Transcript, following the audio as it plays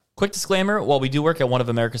Quick disclaimer, while we do work at one of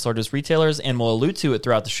America's largest retailers and will allude to it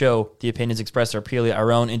throughout the show, the opinions expressed are purely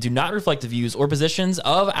our own and do not reflect the views or positions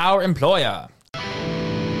of our employer.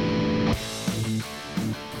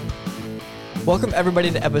 Welcome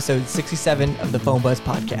everybody to episode 67 of the Phone Buzz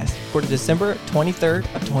Podcast, recorded December 23rd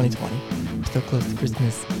of 2020. We're still close to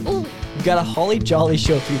Christmas. Ooh. We've got a holly jolly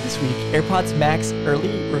show for you this week. AirPods Max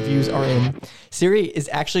early reviews are in. Siri is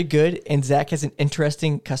actually good, and Zach has an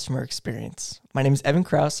interesting customer experience. My name is Evan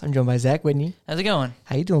Krause. I'm joined by Zach Whitney. How's it going?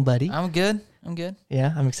 How you doing, buddy? I'm good.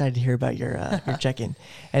 Yeah, I'm excited to hear about your check-in.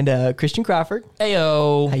 And Christian Crawford.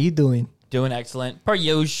 Heyo. How you doing? Doing excellent. Per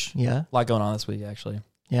usual. Yeah. A lot going on this week, actually.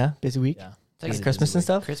 Yeah, busy week. Yeah. Like Christmas and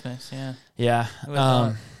stuff? Christmas, yeah. Yeah.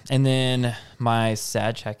 And then my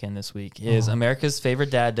sad check-in this week is America's favorite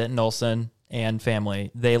dad, Denton Olson, and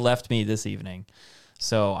family. They left me this evening.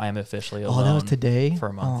 So I am officially alone. Oh, that was today? For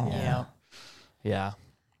a month. Oh. Yeah.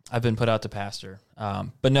 I've been put out to pasture.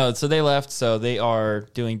 But no, so they left. So they are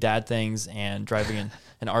doing dad things and driving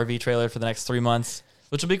an RV trailer for the next 3 months,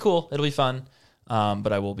 which will be cool. It'll be fun.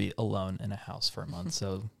 But I will be alone in a house for a month.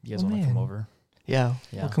 So you guys want to come over? Yeah.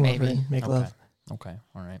 We'll come over and make love. Okay.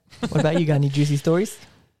 All right. What about you? Got any juicy stories?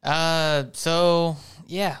 So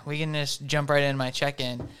yeah, we can just jump right in my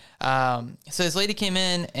check-in. So this lady came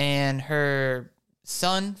in and her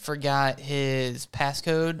son forgot his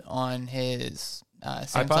passcode on his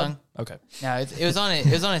Samsung. iPod? Okay. No, it was on a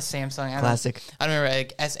Samsung. Classic. I don't remember,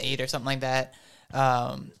 like S8 or something like that.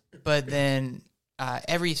 But then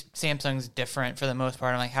every Samsung's different for the most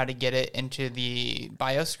part on like how to get it into the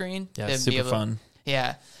BIOS screen. Yeah, to it's super fun.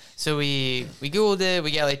 Yeah. So we Googled it.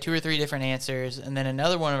 We got like 2 or 3 different answers, and then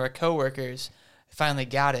another one of our coworkers finally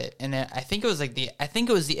got it. And I think it was the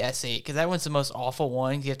S8 because that one's the most awful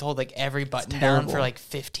one. You have to hold like every button down for like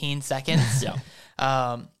 15 seconds.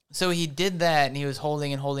 Yeah. So he did that, and he was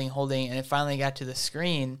holding, and it finally got to the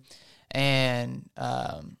screen, and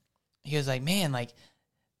he was like, "Man,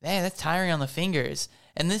 that's tiring on the fingers."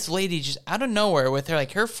 And this lady just out of nowhere with her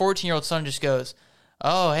 14-year-old son just goes,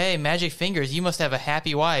 "Oh, hey, magic fingers, you must have a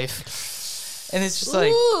happy wife." And it's just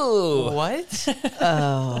like, Ooh. what?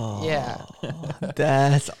 Oh. Yeah.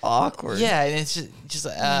 That's awkward. Yeah, and it's just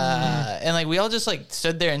and we all just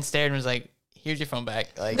stood there and stared and was like, "Here's your phone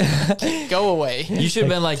back. Go away." You should have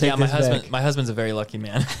been like, Take yeah, my this back. husband's a very lucky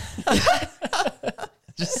man.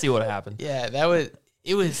 Just see what happened. Yeah,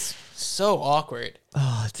 it was so awkward.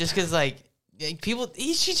 Oh, Just because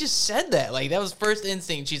she just said that. That was first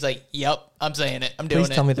instinct. She's like, "Yep, I'm saying it. I'm doing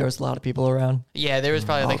please it." tell me there was a lot of people around. Yeah, there was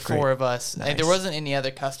probably 4 great. of us. Nice. There wasn't any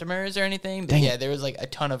other customers or anything. But Dang yeah, it. there was a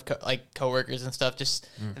ton of coworkers and stuff just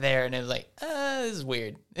there, and it was this is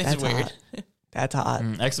weird. This is That's weird. hot. That's hot.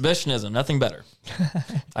 Exhibitionism, nothing better.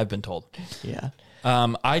 I've been told. Yeah.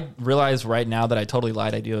 I realize right now that I totally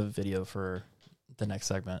lied. I do have a video for the next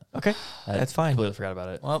segment. Okay. I That's fine. completely forgot about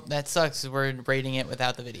it. Well, that sucks. 'Cause we're rating it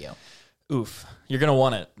without the video. Oof. You're going to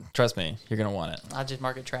want it. Trust me. You're going to want it. I'll just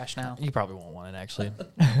mark it trash now. You probably won't want it, actually.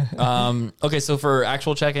 Okay, so for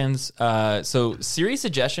actual check-ins, so Siri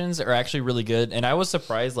suggestions are actually really good, and I was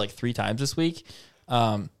surprised 3 times this week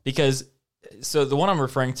because so the one I'm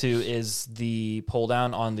referring to is the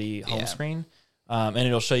pull-down on the home screen, and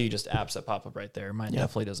it'll show you just apps that pop up right there. Mine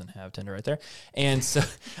definitely doesn't have Tinder right there. And so,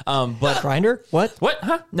 but Grindr? What? What?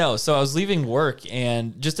 Huh? No. So I was leaving work,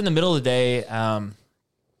 and just in the middle of the day,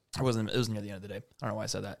 it was near the end of the day. I don't know why I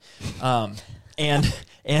said that.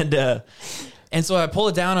 And so I pull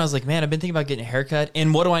it down. I was like, man, I've been thinking about getting a haircut.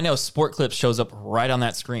 And what do I know? Sport Clips shows up right on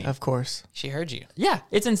that screen. Of course. She heard you. Yeah,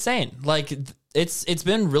 it's insane. It's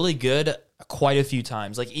been really good quite a few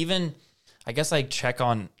times. Even, I guess I check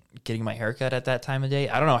on getting my haircut at that time of day.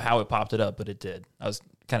 I don't know how it popped it up, but it did. I was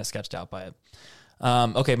kind of sketched out by it.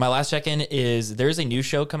 Okay, my last check-in is there's a new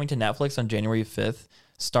show coming to Netflix on January 5th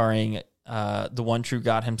starring the one true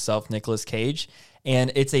God himself, Nicolas Cage.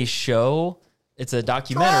 And it's a show, it's a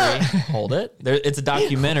documentary. Hold it. It's a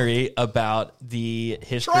documentary about the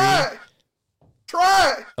history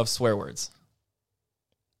of swear words.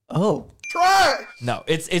 Oh. No,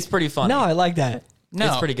 it's pretty funny. No, I like that. No,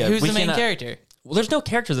 It's pretty good. Who's We the main cannot- character? Well, there's no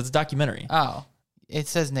characters. It's a documentary. Oh, it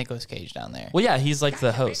says Nicolas Cage down there. Well, yeah, he's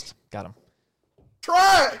the host. Got him.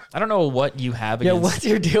 I don't know what you have Yeah, against what's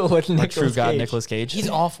your deal with my Nicolas true God Cage? Nicolas Cage. He's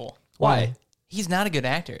awful. Why? He's not a good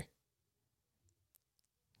actor.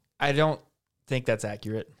 I don't think that's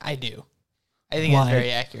accurate. I do. I think Why? it's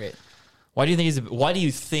very accurate. Why do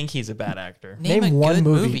you think he's a bad actor? Name a one good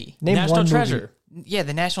movie. Name National one Treasure. Yeah,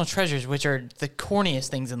 the National Treasures, which are the corniest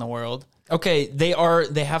things in the world. Okay, they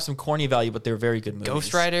have some corny value, but they're very good movies.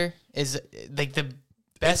 Ghost Rider is the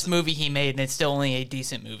best movie he made, and it's still only a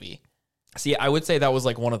decent movie. See, I would say that was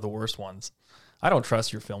one of the worst ones. I don't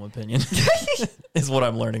trust your film opinion. Is what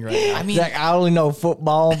I'm learning right now. I mean, Zach, I only know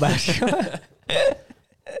football, basketball.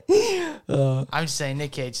 I'm just saying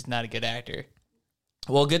Nick Cage is not a good actor.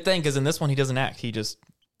 Well, good thing, because in this one he doesn't act. He just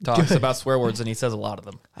talks about swear words, and he says a lot of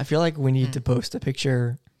them. I feel like we need to post a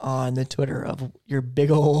picture on the Twitter of your big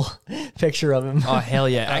ol' picture of him. Oh, hell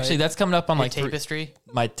yeah. Actually, that's coming up on Your like tapestry.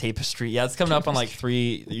 my tapestry. Yeah, it's coming up on like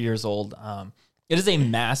 3 years old. It is a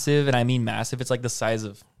massive, and I mean massive. It's like the size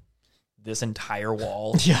of this entire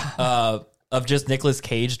wall. Yeah. Of just Nicolas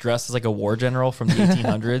Cage dressed as like a war general from the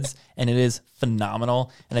 1800s, and it is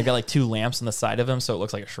phenomenal. And they've got like 2 lamps on the side of him, so it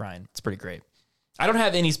looks like a shrine. It's pretty great. I don't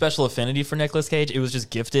have any special affinity for Nicolas Cage. It was just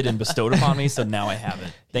gifted and bestowed upon me, so now I have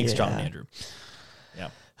it. Thanks, John and Andrew. Yeah.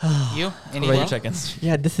 You? What about Anything? your check-ins?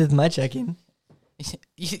 Yeah, this is my check-in.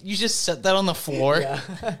 You just set that on the floor.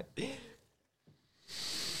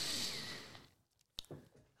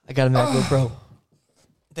 I got a MacBook Pro.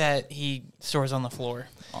 That he stores on the floor.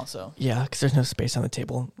 Also, Yeah, because there's no space on the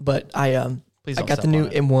table. But I Please I don't got the step new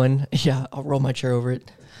on it. M1. Yeah, I'll roll my chair over it.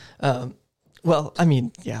 Well, I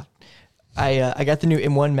mean, yeah. I got the new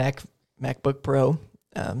M1 MacBook Pro.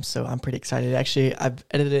 So I'm pretty excited. Actually, I've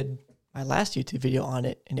edited my last YouTube video on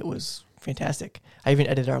it, and it was fantastic. I even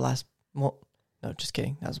edited our last. Well, no, just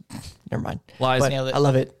kidding. That was never mind. Lies. But nailed it. I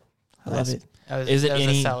love it. I love Lies. it. Is it that was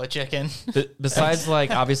any- a solid chicken? Besides, like,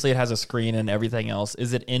 obviously it has a screen and everything else.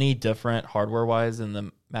 Is it any different hardware-wise than the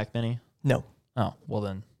Mac Mini? No. Oh, well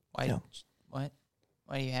then. Why? No. What?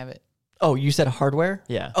 Why do you have it? Oh, you said hardware?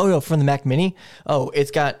 Yeah. Oh no, from the Mac Mini. Oh,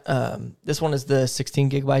 it's got this one is the 16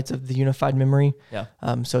 gigabytes of the unified memory. Yeah.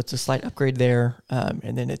 So it's a slight upgrade there,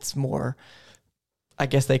 and then it's more. I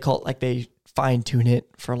guess they call it like they fine tune it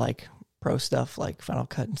for like pro stuff, like Final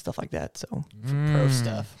Cut and stuff like that. So Pro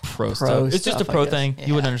stuff. Pro stuff. It's just stuff, a pro I guess. thing.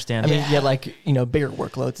 You would understand. I mean, Yeah. yeah, like bigger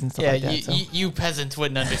workloads and stuff Yeah, like that. So. you peasants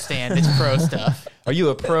wouldn't understand. It's pro stuff. Are you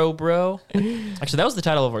a pro, bro? Actually, that was the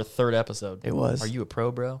title of our 3rd episode. It was. Are you a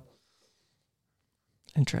pro, bro?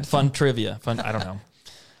 Interesting? Fun trivia. Fun. I don't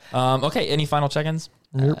know. Okay. Any final check-ins?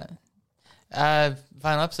 Nope.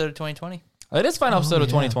 Final episode of 2020. It is final episode of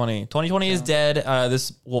yeah. 2020. 2020 is dead.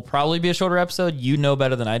 This will probably be a shorter episode. You know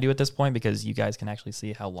better than I do at this point because you guys can actually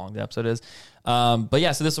see how long the episode is. But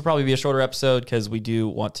yeah, so this will probably be a shorter episode because we do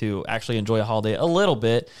want to actually enjoy a holiday a little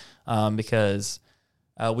bit because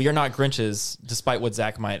we are not Grinches, despite what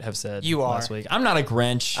Zach might have said You are. last week. I'm not a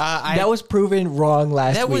Grinch. That was proven wrong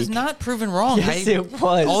last that week. was not proven wrong. Yes, it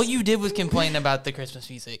was. All you did was complain about the Christmas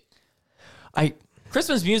music.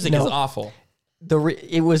 Christmas music No. is awful.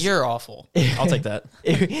 It was. You're awful. I'll take that.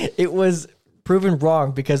 It was proven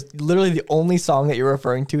wrong because literally the only song that you're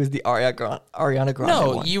referring to is the Ariana Grande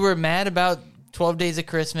No, one. you were mad about 12 Days of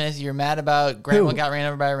Christmas. You're mad about Grandma Who? got ran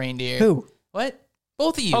over by a reindeer. Who? What?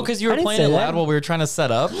 Both of you. Oh, because you I were didn't playing say it that. loud while we were trying to set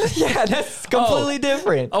up. Yeah, that's completely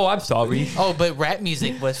different. Oh, I'm sorry. Oh, but rap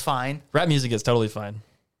music was fine. Rap music is totally fine.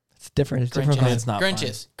 It's different. It's different. Grinches. vibe. It's not fine.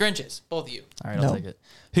 Grinches. Both of you. All right, I'll No. take it.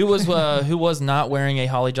 Who was not wearing a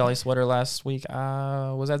Holly Jolly sweater last week?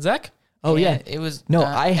 Was that Zach? Oh yeah. It was. No,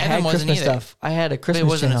 I had Evan wasn't Christmas either. stuff. I had a But Christmas it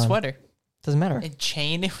wasn't chain a on. sweater. Doesn't matter. A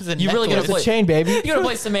chain. It was a You really necklace. gotta It's a chain, baby. You gotta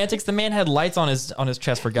play semantics. The man had lights on his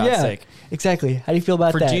chest, for God's Yeah, sake, exactly. How do you feel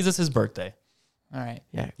about for that? Jesus' birthday. All right.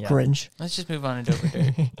 Yeah, Yeah. cringe. Let's just move on to Dope or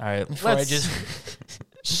Dirt All right, before I just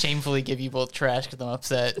shamefully give you both trash because I'm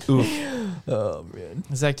upset. Oof. Oh man.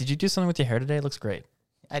 Zach, did you do something with your hair today? It looks great.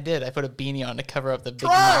 I did. I put a beanie on to cover up the big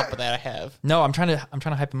mop that I have. No, I'm trying to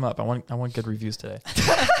hype him up. I want good reviews today.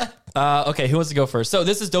 Okay, who wants to go first? So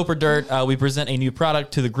this is Dope or Dirt. We present a new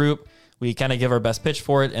product to the group. We kind of give our best pitch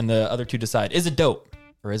for it, and the other two decide: is it dope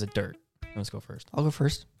or is it dirt? Who wants to go first? I'll go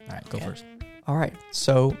first. All right, go first. All right.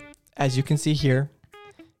 So, as you can see here,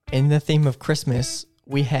 in the theme of Christmas,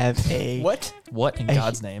 we have a What? What in a-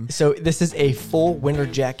 God's name? So this is a full winter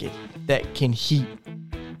jacket that can heat.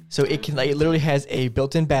 So it can it literally has a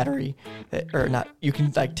built-in battery, or not. You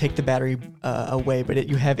can take the battery away, but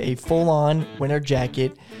you have a full-on winter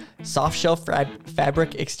jacket, soft shell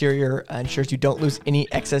fabric exterior ensures you don't lose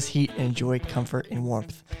any excess heat and enjoy comfort and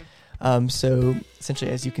warmth. So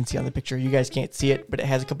essentially, as you can see on the picture, you guys can't see it, but it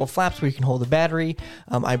has a couple flaps where you can hold the battery.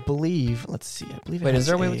 I believe. Let's see. I believe. Wait, it is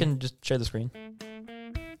there a way we has can just share the screen?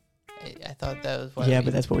 I thought that was what. Yeah,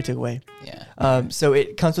 but that's what we took away. Yeah. So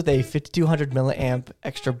it comes with a 5200 milliamp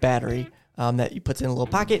extra battery that you puts in a little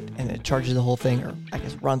pocket and it charges the whole thing, or I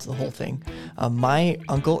guess runs the whole thing. My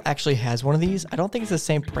uncle actually has one of these. I don't think it's the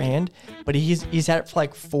same brand, but he's had it for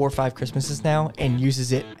like 4 or 5 Christmases now and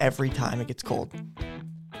uses it every time it gets cold.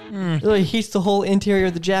 It really heats the whole interior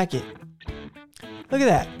of the jacket. Look at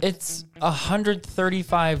that. It's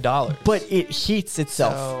 $135. But it heats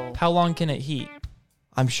itself. So How long can it heat?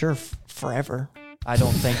 I'm sure forever. I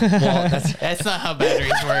don't think. Well, that's That's not how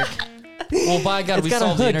batteries work. well. By God, It's we got a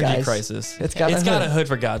solved the hood, energy guys. crisis. It's got a a hood. hood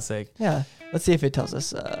for God's sake. Yeah. Let's see if it tells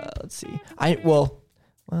us. Let's see.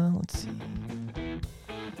 Let's see.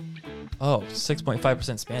 Oh, 6.5%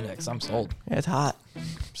 spandex. I'm sold. Yeah, it's hot.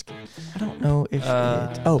 I don't know if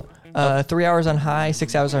it. 3 hours on high,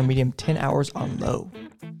 6 hours on medium, 10 hours on low.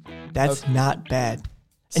 That's not bad.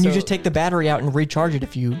 And you So- just take the battery out and recharge it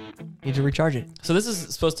if you need to recharge it. So this is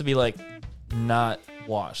supposed to be like not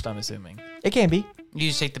washed. I'm assuming. It can be. You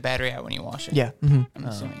just take the battery out when you wash it. Yeah. Mm-hmm. I'm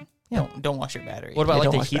assuming. Yeah. Don't wash your battery. What about Yeah, like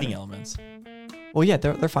don't the wash heating battery. elements? Well, yeah,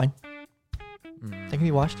 they're fine. They can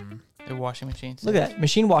be washed. They're washing machines. Look at that.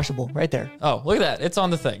 Machine washable right there. Oh, look at that. It's on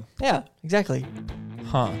the thing. Yeah, exactly.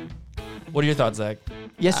 Huh. What are your thoughts, Zach?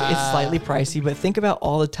 Yes, it's slightly pricey, but think about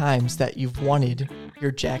all the times that you've wanted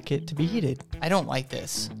your jacket to be heated. I don't like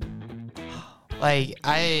this. Like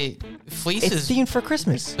fleece It's is, themed for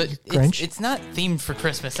Christmas. but Grinch. it's not themed for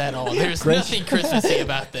Christmas at all. There's Grinch. nothing Christmassy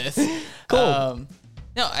about this. Cool.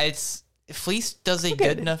 No, fleece does a at good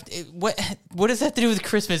it. enough. What does that have to do with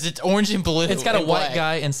Christmas? It's orange and blue. It's got a and white black.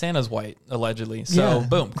 guy and Santa's white, allegedly. So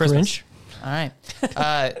boom, Christmas. Grinch. All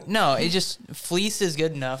right. No, it just fleece is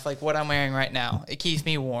good enough. Like what I'm wearing right now, it keeps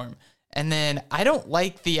me warm. And then I don't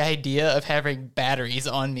like the idea of having batteries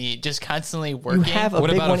on me just constantly working. You have a What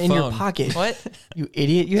big about one a in your phone? pocket. What? You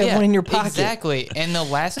idiot. You have one in your pocket. Exactly. And the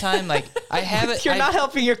last time, like, I have it. You're not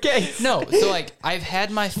helping your case. No. So, like, I've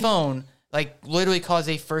had my phone, like, literally cause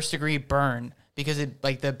a first-degree burn because it,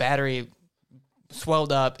 like, the battery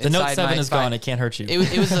swelled up. The Note inside 7 my is gone. It can't hurt you. It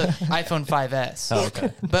was an iPhone 5S. Oh,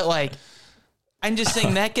 okay. But, like, I'm just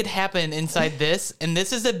saying that could happen inside this, and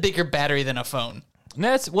this is a bigger battery than a phone.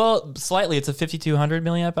 That's slightly. It's a 5200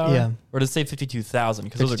 milliamp hour. Yeah. Or does it say 52,000?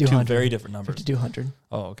 Because those are two 5200. very different numbers. 5200.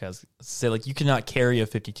 Oh, okay. I was gonna say like you cannot carry a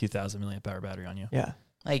 52,000 milliamp hour battery on you. Yeah.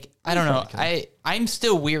 Like, I don't know. I'm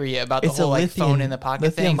still weary about the It's a whole like lithium- phone in the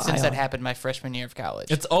pocket thing lithium since that ion. happened my freshman year of college.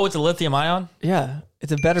 It's a lithium ion. Yeah.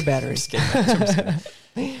 It's a better battery.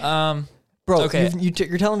 Bro, Okay.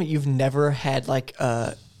 you're telling me you've never had like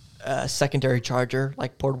a secondary charger,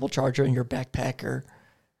 like portable charger in your backpack, or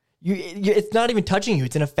it's not even touching you.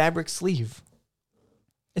 It's in a fabric sleeve.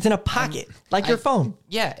 It's in a pocket, like your phone.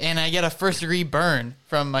 Yeah, and I get a first-degree burn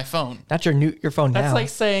from my phone. Not your phone That's now. like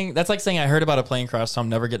saying I heard about a plane crash, so I'm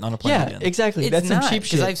never getting on a plane yeah, again. exactly. It's That's some not, cheap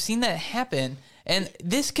because shit. I've seen that happen, and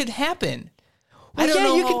this could happen. Well, I don't yeah,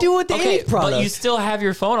 know you how- can do it with any Okay, product. but you still have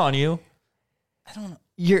your phone on you. I don't know.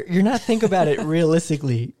 You're not thinking about it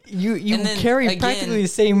realistically. You And then carry again- practically the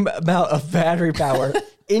same amount of battery power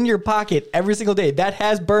in your pocket every single day. That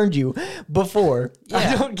has burned you before. I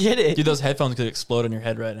Yeah. don't get it. Dude, those headphones could explode on your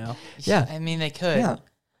head right now. Yeah. I mean, they could. Yeah.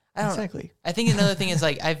 I don't. Exactly. I think another thing is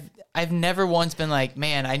like I've never once been like,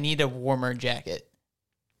 man, I need a warmer jacket.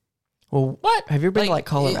 Well, What? have you ever been to Like, like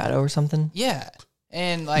Colorado or something? Yeah,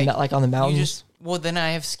 and like Not like on the mountains. then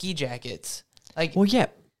I have ski jackets. Like Well, yeah,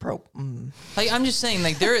 bro. like I'm just saying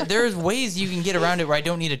like there's ways you can get around it where I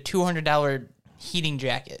don't need a $200 heating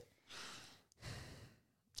jacket.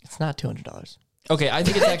 It's not $200. Okay, I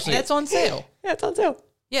think it's actually That's on sale. Yeah, it's on sale.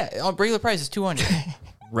 Yeah, on regular price is $200.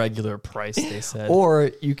 regular price, they said.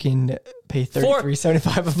 Or you can pay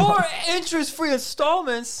 $33.75 a month. 4 interest-free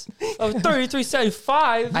installments of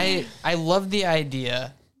 $33.75. I love the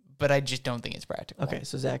idea, but I just don't think it's practical. Okay,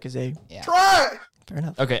 so Zach is a Yeah. fair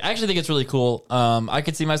enough. Okay, I actually think it's really cool. I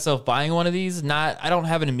could see myself buying one of these. I don't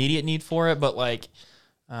have an immediate need for it, but like,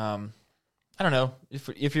 I don't know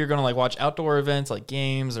if you're gonna like watch outdoor events like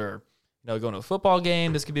games or going to a football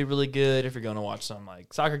game, this could be really good. If you're going to watch some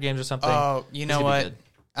like soccer games or something, Oh, you this know could be what? good.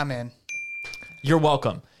 I'm in. You're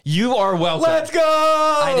welcome. You are welcome. Let's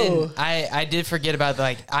go. I did forget about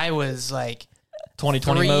like I was like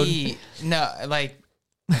 2020 mode.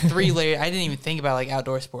 3 layers. I didn't even think about like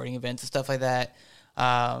outdoor sporting events and stuff like that.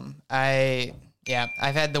 I've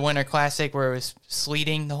had the Winter Classic where it was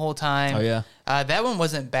sleeting the whole time. Oh yeah. That one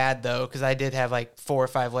wasn't bad though because I did have like 4 or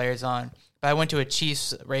 5 layers on. But I went to a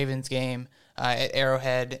Chiefs Ravens game at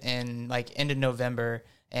Arrowhead in like end of November,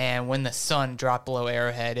 and when the sun dropped below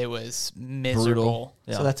Arrowhead, it was miserable. Brutal.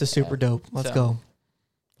 Yeah. So that's a super dope. Let's So- go.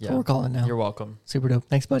 yeah. That's what we're calling now. You're welcome. Super dope.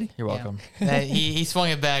 Thanks, buddy. You're Yeah. welcome. He swung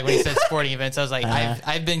it back when he said sporting events. I was like, Uh-huh.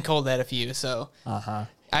 I've been cold at a few, so Uh-huh.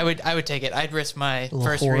 I would take it. I'd risk my Little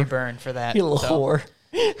first whore. reburn for that. You little so. whore.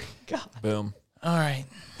 God. Boom. All right.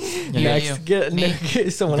 Next, you. get Me.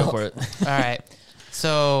 someone Go else. for it. All right.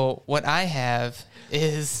 So what I have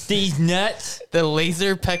is These nuts. the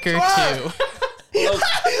Laser Pecker 2. When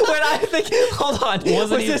I think, hold on, was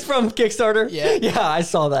Wasn't he- this from Kickstarter? Yeah. Yeah, I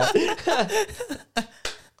saw that.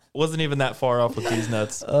 Wasn't even that far off with these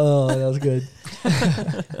nuts. Oh, that was good.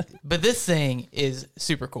 But this thing is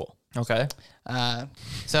super cool. Okay.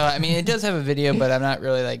 So I mean, it does have a video, but I'm not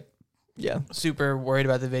really like Yeah. super worried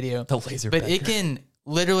about the video. The laser But it pecker. can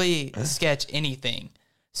literally sketch anything.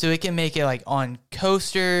 So it can make it like on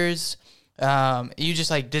coasters. You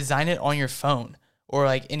just like design it on your phone or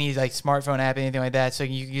like any like smartphone app, anything like that. So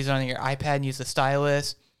you can use it on your iPad and use the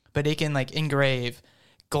stylus. But it can like engrave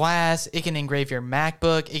glass. It can engrave your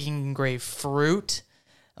MacBook. It can engrave fruit.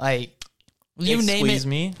 Like you name Excuse it.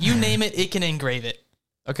 me? You name it. It can engrave it.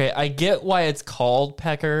 Okay, I get why it's called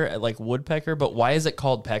pecker, like woodpecker, but why is it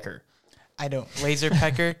called pecker? I don't laser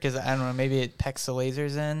pecker because I don't know. Maybe it pecks the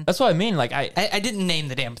lasers in. That's what I mean. Like I didn't name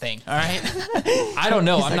the damn thing. All right. I don't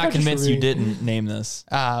know. He's I'm like, not I'm just convinced you reading. didn't name this.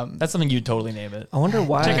 Um. That's something you'd totally name it. I wonder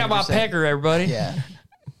why. Check out my 100%. pecker, everybody. Yeah.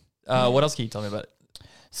 What else can you tell me about it?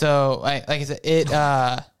 So like I said, it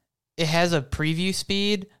has a preview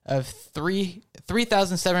speed of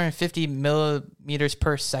 3,750 millimeters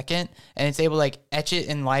per second, and it's able to like etch it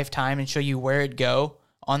in lifetime and show you where it go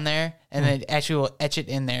on there, and then it actually will etch it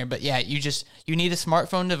in there. But yeah, you need a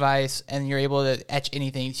smartphone device, and you're able to etch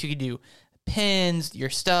anything. So you can do pins, your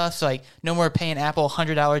stuff. So like no more paying Apple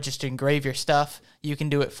 $100 just to engrave your stuff. You can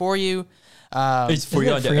do it for you. It's free Isn't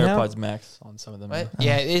it on the free now? AirPods Max on some of them. What?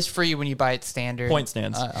 Yeah, it is free when you buy it standard. Point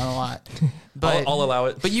stands. On a lot. But I'll allow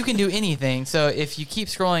it. But you can do anything. So if you keep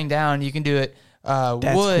scrolling down, you can do it wood,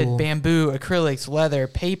 cool. bamboo, acrylics, leather,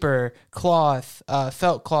 paper, cloth,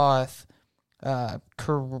 felt cloth,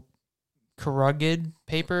 corrugated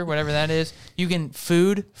paper, whatever that is. You can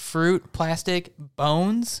food, fruit, plastic,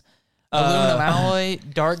 bones, aluminum alloy,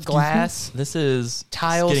 dark glass, This is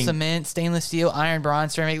tile, getting- cement, stainless steel, iron,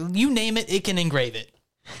 bronze, ceramic. You name it, it can engrave it.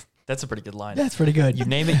 That's a pretty good line. That's pretty good. You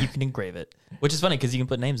name it, you can engrave it, which is funny because you can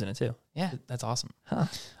put names in it too. Yeah. That's awesome. Huh.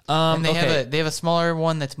 And they Okay. have a smaller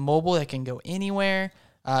one that's mobile that can go anywhere.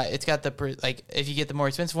 It's got like if you get the more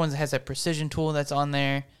expensive ones, it has a precision tool that's on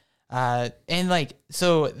there. And like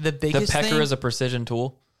so the the biggest pecker thing is a precision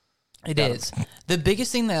tool. it is. The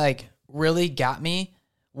biggest thing that like really got me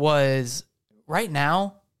was right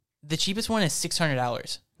now the cheapest one is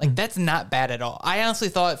 $600. Like that's not bad at all. I honestly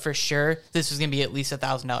thought for sure this was gonna be at least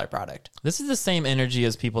 $1,000 product. This is the same energy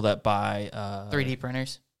as people that buy 3D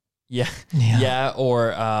printers. Yeah, Yeah. yeah,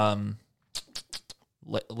 or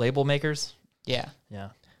label makers. Yeah. Yeah,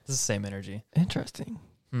 this is the same energy. Interesting.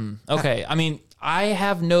 Okay, I mean, I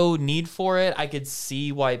have no need for it. I could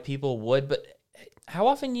see why people would, but how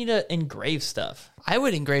often you need to engrave stuff? I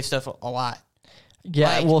would engrave stuff a lot.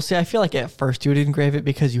 Yeah. Like- Well, see, I feel like at first you would engrave it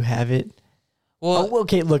because you have it. Well, Oh,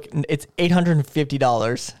 okay. Look, it's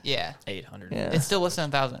 $850. yeah. 800. Yeah. It's still less than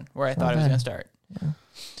 1,000 where I thought it was bad. going to start.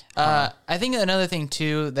 I think another thing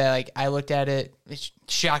too that like I looked at it,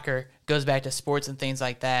 shocker, goes back to sports and things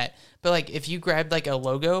like that. But like if you grabbed like a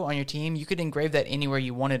logo on your team, you could engrave that anywhere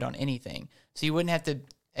you wanted on anything. So you wouldn't have to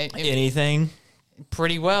Anything,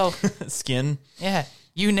 pretty well. skin. Yeah,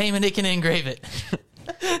 you name it, it can engrave it.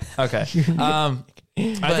 Okay.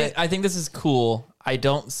 I think this is cool. I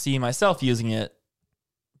don't see myself using it,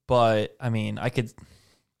 but I mean, I could.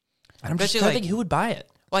 I'm just Especially, trying to like- think who would buy it.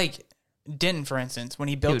 Like Denton, for instance, when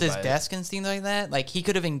he built would his buy it. desk and things like that, like he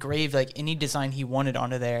could have engraved like any design he wanted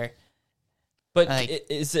onto there. But Like-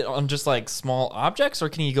 is it on just like small objects, or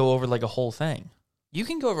can you go over like a whole thing? You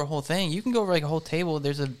can go over a whole thing. You can go over like a whole table.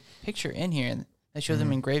 There's a picture in here that shows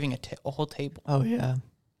them engraving a whole table. Oh, yeah.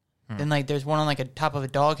 Then like there's one on like a top of a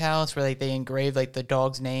doghouse where like they engrave like the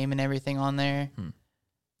dog's name and everything on there.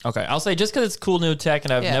 Okay, I'll say just because it's cool new tech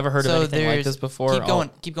and I've Yeah, never heard so of anything like there's- this before. Keep going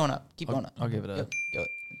up. Keep going up. I'll give it a.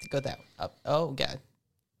 Go that up. Oh god,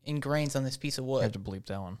 ingrains on this piece of I have wood. to bleep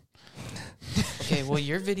that one. Okay, well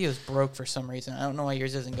your video's broke for some reason. I don't know why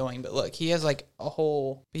yours isn't going, but look, he has like a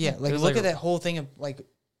whole. But yeah, like There's, look like, at that whole thing of like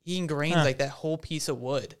he ingrains like that whole piece of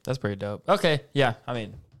wood. That's pretty dope. Okay, yeah. I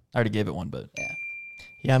mean, I already gave it one, but Yeah,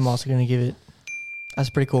 Yeah, I'm also going to give it. That's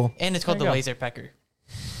pretty cool. and it's called There the you go. laser pecker.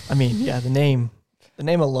 I mean, yeah, the name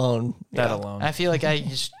alone. that yeah. alone, I feel like I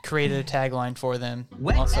just created a tagline for them.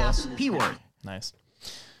 Wet also. ass P-word. nice.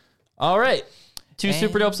 All right, two And-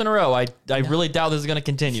 super dopes in a row. I really doubt this is going to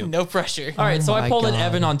continue. No pressure. All right, so I my pulled an God.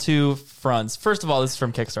 Evan on two fronts. First of all, this is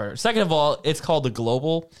from Kickstarter. Second of all, it's called the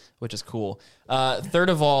Global, which is cool. Third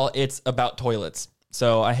of all, it's about toilets.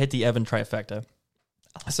 So I hit the Evan trifecta.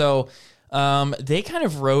 So they kind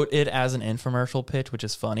of wrote it as an infomercial pitch, which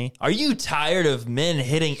is funny. Are you tired of men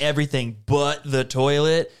hitting everything but the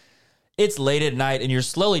toilet? It's late at night and you're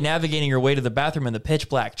slowly navigating your way to the bathroom in the pitch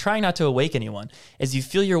black, trying not to awake anyone. As you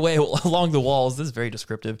feel your way along the walls, this is very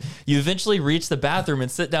descriptive, you eventually reach the bathroom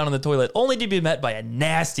and sit down on the toilet, only to be met by a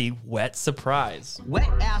nasty, wet surprise. Wet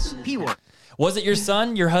ass P-word. Was it your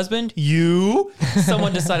son, your husband, you?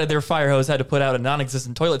 Someone decided their fire hose had to put out a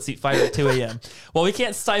non-existent toilet seat fire at 2 a.m. While we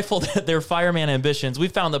can't stifle their fireman ambitions, we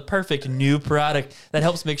found the perfect new product that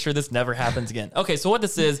helps make sure this never happens again. Okay, so what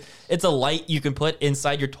this is, it's a light you can put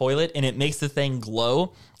inside your toilet, and it makes the thing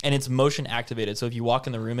glow, and it's motion activated. So if you walk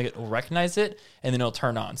in the room, it will recognize it, and then it'll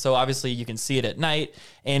turn on. So obviously you can see it at night,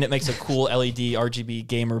 and it makes a cool LED RGB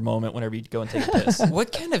gamer moment whenever you go and take a piss.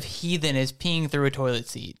 What kind of heathen is peeing through a toilet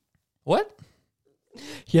seat? What?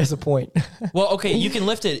 He has a point. Well, okay, you can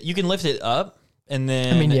lift it. You can lift it up, and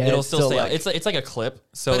then I mean, yeah, it'll it's still still stay. like- It's like a clip,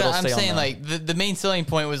 so But it'll I'm stay saying on. like the main selling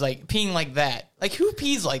point was like peeing like that. Like who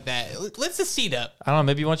pees like that? Lifts the seat up. I don't know.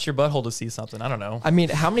 Maybe you want your butthole to see something. I don't know. I mean,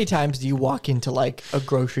 how many times do you walk into like a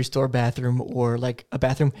grocery store bathroom or like a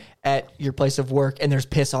bathroom at your place of work and there's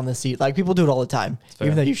piss on the seat? Like people do it all the time,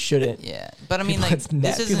 even though you shouldn't. Yeah, but I mean, People- like it's people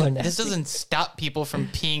are this nasty. doesn't stop people from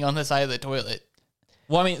peeing on the side of the toilet.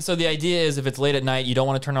 Well, I mean, so the idea is if it's late at night, you don't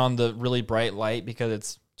want to turn on the really bright light because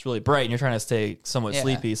it's really bright and you're trying to stay somewhat Yeah.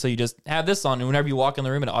 sleepy. So you just have this on, and whenever you walk in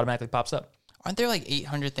the room, it automatically pops up. Aren't there like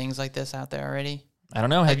 800 things like this out there already? I don't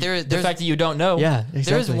know. Like The there's- fact that you don't know. Yeah, exactly.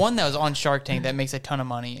 There's one that was on Shark Tank that makes a ton of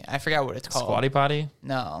money. I forgot what it's called. Squatty potty.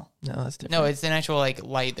 No, No, that's different. no, it's an actual like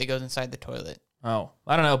light that goes inside the toilet. Oh,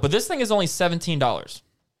 I don't know. But this thing is only $17.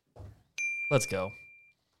 Let's go.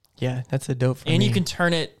 Yeah, that's a dope. For And me. you can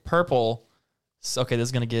turn it purple. So, okay, this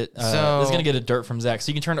is gonna get a dirt from Zach. So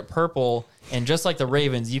you can turn it purple, and just like the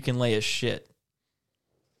Ravens, you can lay a shit.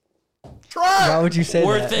 Why would you say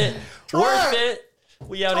Worth that? it. Worth it.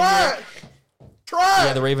 We out of here.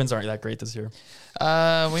 Yeah, the Ravens aren't that great this year.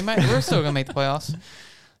 We're still gonna make the playoffs.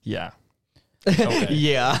 Yeah. Okay.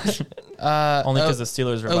 Yeah. Only because the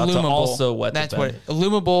Steelers are about to Illumable. also wet That's the bed. what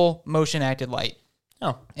illumable motion acted light.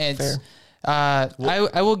 Oh, It's Fair.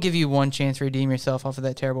 I will give you one chance to redeem yourself off of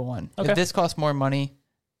that terrible one. Okay. If this costs more money,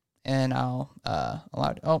 and I'll allow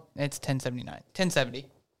it. Oh, it's $10.70.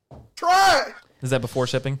 is that before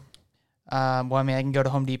shipping? Well, I mean, I can go to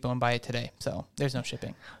Home Depot and buy it today, so there's no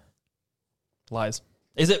shipping. Lies.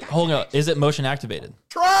 Is it? Hold on. Is it motion activated?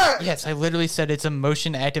 Yes, I literally said it's a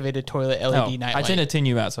motion activated toilet LED Oh, night I light. tend to tune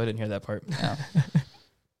you out, so I didn't hear that part. No.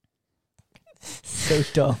 So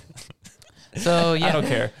dumb. So yeah, I don't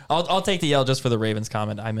care. I'll take the L just for the Ravens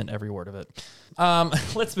comment. I meant every word of it.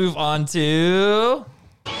 Let's move on to.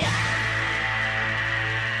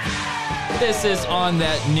 This is on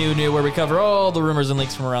that new where we cover all the rumors and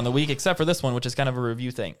leaks from around the week, except for this one, which is kind of a review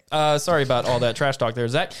thing. Sorry about all that trash talk there,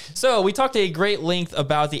 Zach. So we talked a great length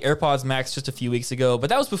about the AirPods Max just a few weeks ago, but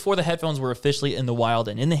that was before the headphones were officially in the wild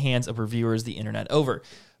and in the hands of reviewers the internet over.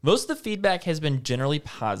 Most of the feedback has been generally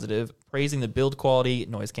positive, praising the build quality,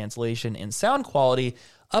 noise cancellation, and sound quality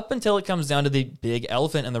up until it comes down to the big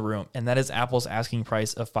elephant in the room, and that is Apple's asking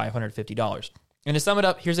price of $550. And to sum it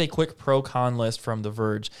up, here's a quick pro-con list from The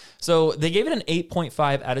Verge. So they gave it an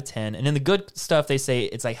 8.5 out of 10, and in the good stuff, they say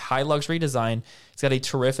it's a high-luxury design. It's got a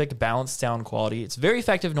terrific balanced sound quality. It's very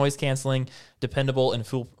effective noise canceling, dependable and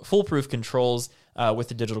foolproof controls with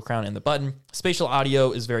the digital crown and the button. Spatial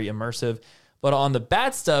audio is very immersive. But on the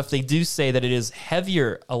bad stuff, they do say that it is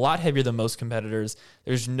heavier, a lot heavier than most competitors.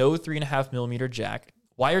 There's no 3.5 millimeter jack.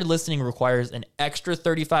 Wired listening requires an extra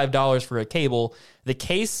 $35 for a cable. The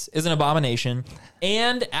case is an abomination.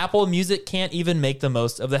 And Apple Music can't even make the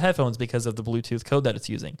most of the headphones because of the Bluetooth code that it's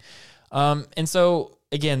using. And so,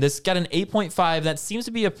 again, this got an 8.5. That seems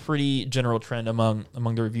to be a pretty general trend among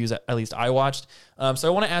the reviews, at least I watched. So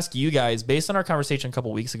I want to ask you guys, based on our conversation a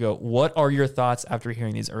couple weeks ago, what are your thoughts after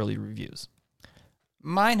hearing these early reviews?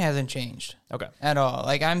 mine hasn't changed. Okay. At all.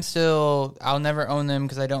 Like I'll never own them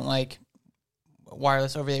because I don't like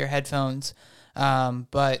wireless over-the-ear headphones.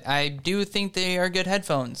 But I do think they are good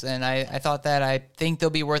headphones, and I think they'll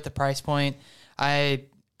be worth the price point. I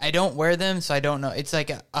don't wear them, so I don't know. It's like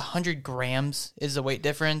 100 grams is the weight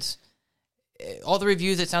difference. All the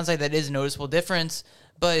reviews, it sounds like that is a noticeable difference,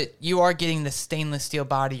 but you are getting the stainless steel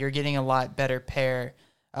body. You're getting a lot better pair.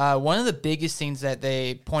 One of the biggest things that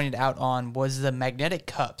they pointed out on was the magnetic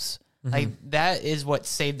cups. Mm-hmm. Like that is what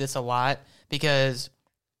saved this a lot because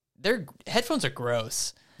their headphones are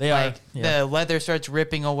gross. They like, are. Yeah. The leather starts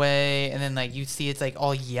ripping away, and then like you see it's like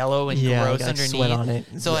all yellow and Yeah, gross got underneath. sweat on it.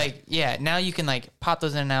 So like now you can like pop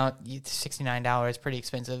those in and out. $69, pretty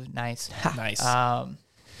expensive. Nice. Nice.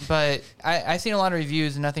 But I've seen a lot of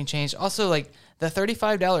reviews and nothing changed. Also, like the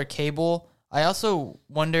 $35 cable, I also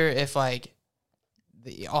wonder if like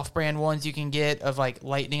the off-brand ones you can get of like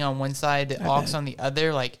lightning on one side, the aux on the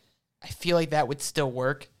other, like I feel like that would still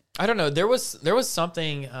work. I don't know. There was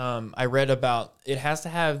something I read about. It has to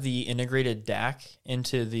have the integrated DAC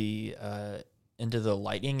into the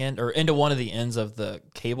lightning end or into one of the ends of the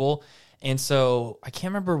cable. And so I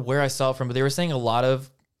can't remember where I saw it from, but they were saying a lot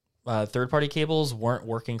of third-party cables weren't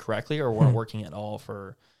working correctly or weren't working at all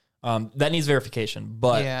for. That needs verification,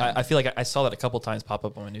 but Yeah. I feel like I saw that a couple times pop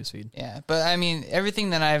up on my newsfeed. Yeah, but I mean,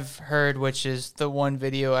 everything that I've heard, which is the one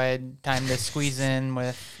video I had time to squeeze in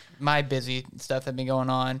with my busy stuff that been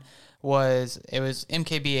going on, it was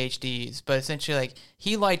MKBHDs, but essentially like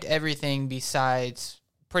he liked everything besides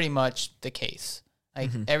pretty much the case.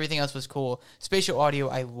 Like everything else was cool. Spatial audio,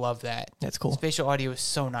 I love that. That's cool. Spatial audio is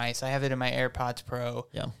so nice. I have it in my AirPods Pro.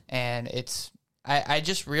 Yeah. And I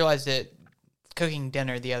just realized it cooking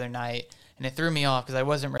dinner the other night, and it threw me off because I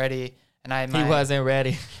wasn't ready. And He wasn't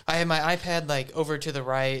ready. I had my iPad like over to the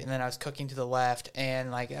right, and then I was cooking to the left.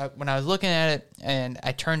 And like when I was looking at it, and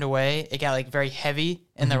I turned away, it got like very heavy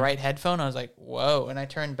in the right headphone. I was like, "Whoa!" And I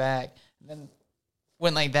turned back, and then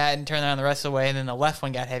went like that, and turned around the rest of the way. And then the left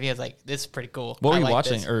one got heavy. I was like, "This is pretty cool." What were I you like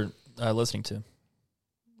watching this. or listening to?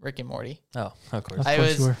 Rick and Morty. Oh, of course. I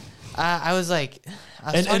was, I was like,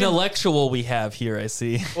 An intellectual we have here, I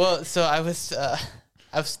see. Well, so I was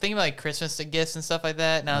thinking about like Christmas gifts and stuff like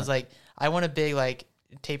that, and I was like, I want a big like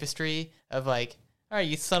tapestry of like, all right,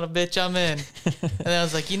 you son of a bitch, I'm in. And then I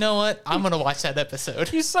was like, you know what? I'm gonna watch that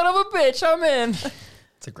episode. You son of a bitch, I'm in.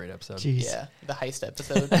 It's a great episode. Jeez. Yeah, the heist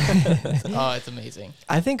episode. Oh, it's amazing.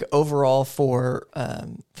 I think overall for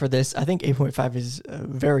this, I think 8.5 is a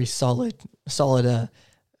very solid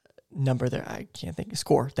number there. I can't think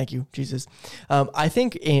score. Thank you, Jesus. I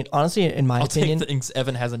think honestly, in my I'll opinion, take things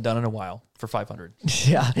Evan hasn't done in a while for 500.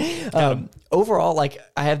 yeah. Overall, like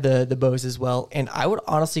I have the Bose as well, and I would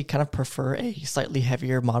honestly kind of prefer a slightly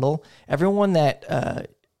heavier model. Everyone that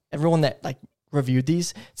like reviewed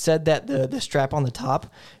these said that the strap on the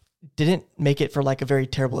top didn't make it for like a very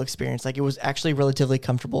terrible experience. Like it was actually relatively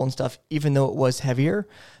comfortable and stuff, even though it was heavier.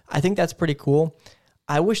 I think that's pretty cool.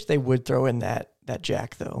 I wish they would throw in that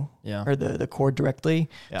jack though, Yeah. or the cord directly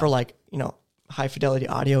for like, high fidelity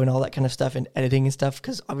audio and all that kind of stuff and editing and stuff.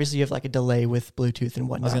 Cause obviously you have like a delay with Bluetooth and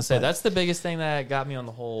whatnot. I was gonna say but- that's the biggest thing that got me on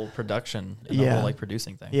the whole production and the Yeah. whole like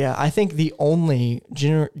producing thing. Yeah, I think the only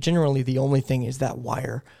generally the only thing is that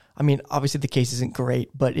wire. I mean, obviously the case isn't great,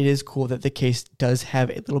 but it is cool that the case does have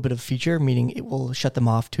a little bit of feature, meaning it will shut them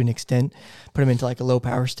off to an extent, put them into like a low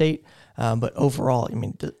power state. But overall, I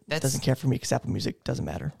mean, that doesn't care for me because Apple Music doesn't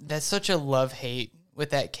matter. That's such a love-hate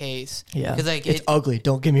with that case. Yeah, because like it's ugly.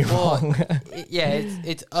 Don't get me wrong.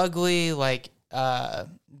 it's ugly. Like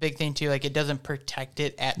big thing too. Like it doesn't protect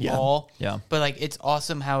it at all. Yeah. But like it's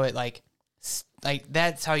awesome how it like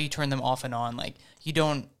that's how you turn them off and on. Like you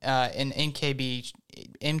don't and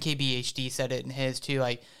MKBHD said it in his too.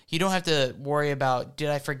 Like you don't have to worry about did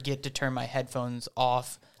I forget to turn my headphones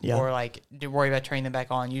off or like worry about turning them back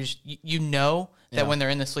on. You just, you know that when they're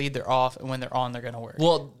in the sleeve they're off and when they're on they're gonna work.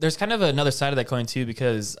 Well, there's kind of another side of that coin too,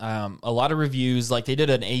 because a lot of reviews, like they did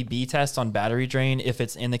an A/B test on battery drain if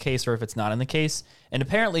it's in the case or if it's not in the case, and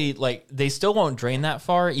apparently like they still won't drain that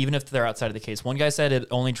far even if they're outside of the case. One guy said it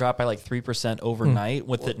only dropped by like 3% overnight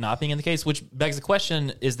with it not being in the case, which begs the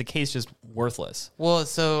question: is the case just worthless? Well,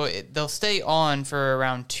 so they'll stay on for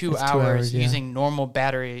around 2 It's 2 hours, hours, yeah. using normal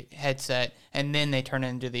battery headset, and then they turn it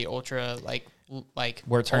into the ultra like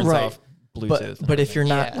Where it turns Right. off Bluetooth. But if you're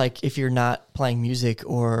not Yeah. if you're not playing music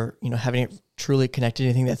or having it truly connected to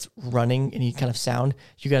anything that's running any kind of sound,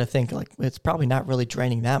 you got to think like it's probably not really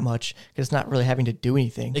draining that much because it's not really having to do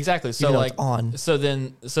anything. Exactly. So even though like it's on. So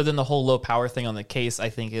then the whole low power thing on the case, I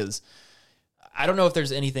think is, I don't know if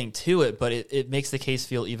there's anything to it, but it makes the case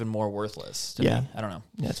feel even more worthless to Yeah. me. I don't know.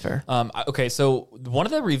 That's fair. Okay, so one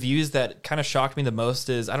of the reviews that kind of shocked me the most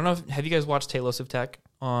is, I don't know, have you guys watched Talos of Tech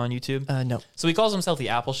on YouTube? No. So he calls himself the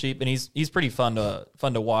Apple Sheep, and he's pretty fun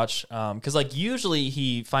to watch because like usually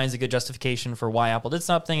he finds a good justification for why Apple did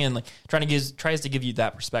something and like tries to give you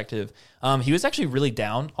that perspective. He was actually really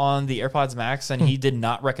down on the AirPods Max, and he did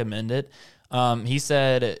not recommend it. He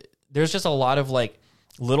said there's just a lot of like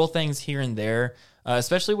little things here and there,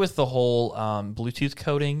 especially with the whole Bluetooth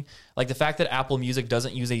coding, like the fact that Apple Music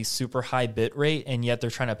doesn't use a super high bit rate, and yet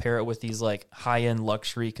they're trying to pair it with these like high end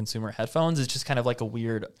luxury consumer headphones. It's just kind of like a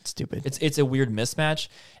weird, Stupid. It's a weird mismatch.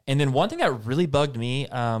 And then one thing that really bugged me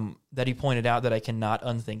that he pointed out that I cannot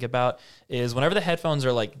unthink about is whenever the headphones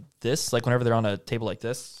are like this, like whenever they're on a table like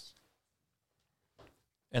this,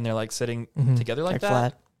 and they're like sitting together like that.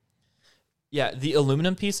 Flat. Yeah, the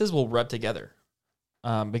aluminum pieces will rub together.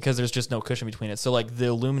 because there's just no cushion between it. So like the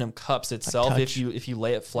aluminum cups itself, touch. if you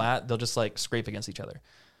lay it flat, they'll just like scrape against each other.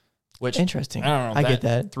 Which Interesting. I don't know. I get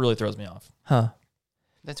that. Really throws me off. Huh.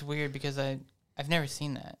 That's weird because I've never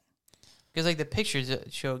seen that. Because like the pictures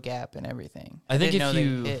show a gap and everything. I think didn't if know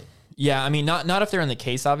you, they hit. yeah, I mean not if they're in the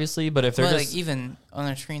case, obviously, but if they're Well, just, like even on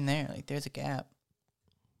their screen there, like there's a gap.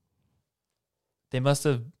 they must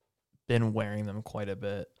have been wearing them quite a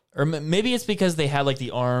bit. Or maybe it's because they had like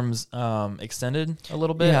the arms extended a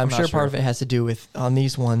little bit. Yeah, I'm not sure part of it has to do with on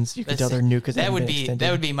these ones. You can tell they're new because that would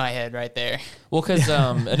be my head right there. Well, because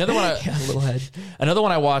another one, yeah, little head. another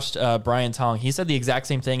one I watched, Brian Tong. He said the exact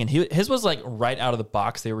same thing, and his was like right out of the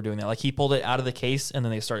box. They were doing that, like he pulled it out of the case, and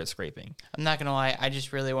then they started scraping. I'm not gonna lie, I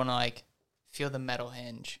just really want to like feel the metal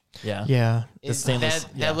hinge. Yeah, Yeah. The stainless.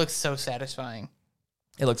 That looks so satisfying.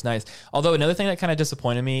 It looks nice. Although another thing that kind of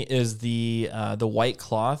disappointed me is the white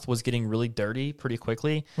cloth was getting really dirty pretty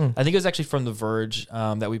quickly. I think it was actually from The Verge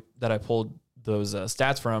that I pulled those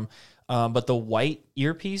stats from. But the white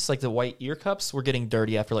earpiece, like the white ear cups, were getting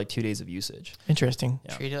dirty after like 2 days of usage. Interesting.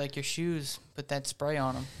 Yeah. Treat it like your shoes. Put that spray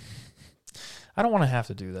on them. I don't want to have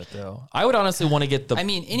to do that though. I would honestly want to get the. I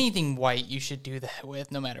mean, anything white you should do that with,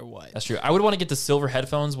 no matter what. That's true. I would want to get the silver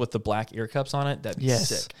headphones with the black ear cups on it. That'd be Yes.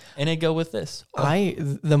 sick. And it'd go with this.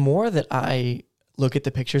 The more that I look at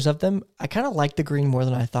the pictures of them, I kind of like the green more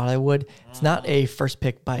than I thought I would. It's not a first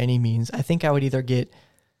pick by any means. I think I would either get.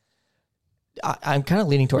 I'm kind of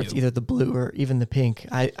leaning towards either the blue or even the pink.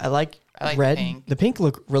 I like I like red. the pink. The pink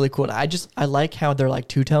look really cool. I like how they're like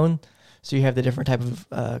two-tone. So you have the different type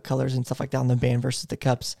of colors and stuff like that on the band versus the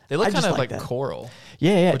cups. They look I just kind of like that. coral.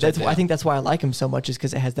 Yeah. which I think that's why I like them so much is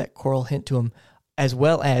because it has that coral hint to them, as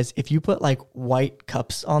well as if you put like white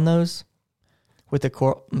cups on those with the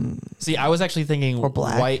coral. See, I was actually thinking Or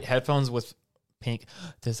black. white headphones with pink.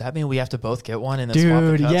 Does that mean we have to both get one and then swap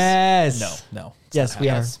the Dude, cups? yes. No. It's Yes, not we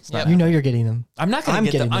are. happening. It's not Yep. You know you're getting them. I'm not gonna I'm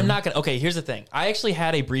get them. getting I'm them. not gonna. Okay, here's the thing. I actually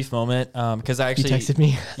had a brief moment because I You actually texted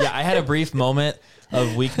me. yeah, I had a brief moment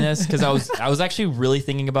of weakness because I was actually really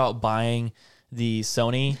thinking about buying the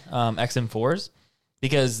Sony XM4s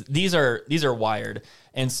because these are wired,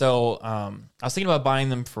 and so I was thinking about buying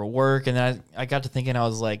them for work, and then I got to thinking, I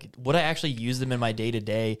was like, would I actually use them in my day to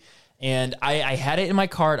day? And I had it in my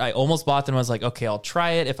cart. I almost bought them. I was like, okay, I'll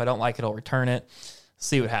try it. If I don't like it, I'll return it.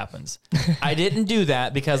 See what happens. I didn't do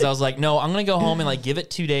that because I was like, no, I'm going to go home and like give it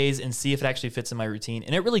 2 days and see if it actually fits in my routine.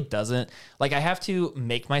 And it really doesn't. Like I have to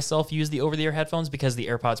make myself use the over-the-ear headphones because the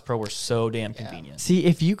AirPods Pro were so damn convenient. See,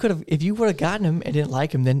 if you would have gotten them and didn't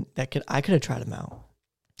like them, then I could have tried them out.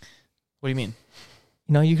 What do you mean?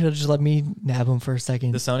 You know, you could have just let me nab them for a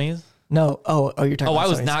second. The Sonys? No. Oh, you're talking Oh, about I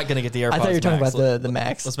was Sonys. not going to get the AirPods I thought you were talking Max. about the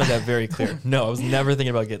Max. Let's make that very clear. No, I was never thinking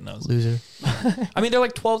about getting those. Loser. I mean, they're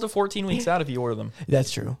like 12 to 14 weeks out if you order them.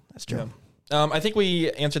 That's true. That's true. Yeah. I think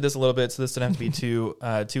we answered this a little bit, so this didn't have to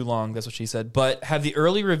be too long. That's what she said. But have the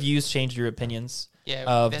early reviews changed your opinions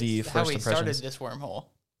of the that's how first we started impressions? this wormhole.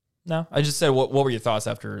 No, I just said what were your thoughts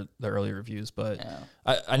after the early reviews? But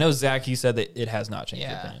Yeah. I know Zach, you said that it has not changed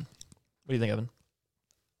your Yeah. opinion. What do you think, Evan?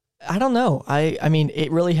 I don't know. I mean,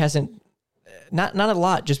 it really hasn't. Not a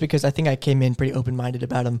lot, just because I think I came in pretty open-minded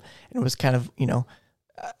about them, and it was kind of,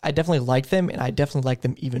 I definitely like them, and I definitely like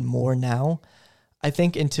them even more now. I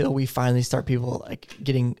think until we finally start people like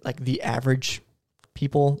getting like the average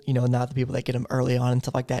people, not the people that get them early on and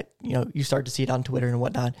stuff like that, you start to see it on Twitter and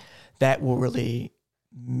whatnot, that will really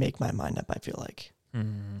make my mind up, I feel like.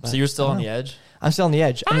 So you're still I on don't the edge? I'm still on the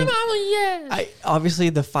edge. I mean, on the edge. obviously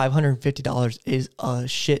the $550 is a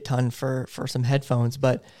shit ton for some headphones,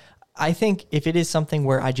 but I think if it is something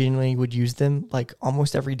where I genuinely would use them like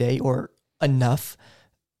almost every day or enough,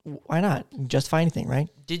 why not? Justify anything, right?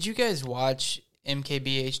 Did you guys watch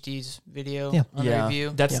MKBHD's video Yeah. on the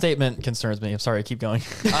review? That statement concerns me. I'm sorry. Keep going.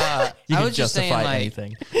 I You can was just saying, justify like,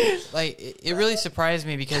 anything. it really surprised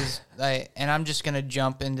me because, and I'm just gonna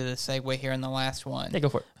jump into the segue here in the last one. Yeah, go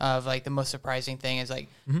for it. Of like the most surprising thing is like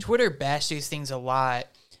Mm-hmm. Twitter bashed these things a lot,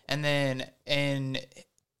 and then in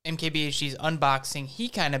MKBHD's unboxing, he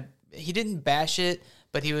didn't bash it,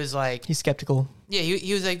 but he was like, He's skeptical. yeah,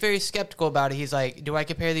 he was like very skeptical about it. He's like, do I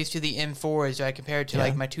compare these to the M4s? Do I compare it to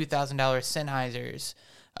like my $2,000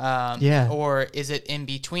 Sennheisers? Or is it in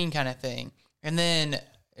between kind of thing? And then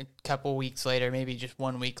a couple weeks later, maybe just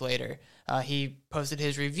 1 week later, he posted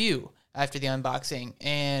his review after the unboxing,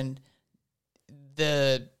 and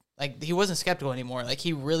he wasn't skeptical anymore. Like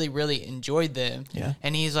he really, really enjoyed them. Yeah.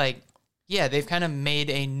 And he's like, yeah, they've kind of made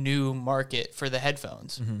a new market for the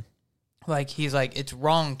headphones. Like he's like, it's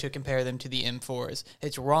wrong to compare them to the M4s.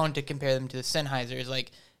 It's wrong to compare them to the Sennheisers.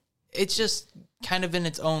 Like, it's just kind of in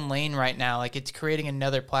its own lane right now. Like it's creating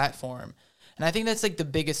another platform. And I think that's like the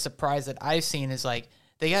biggest surprise that I've seen is like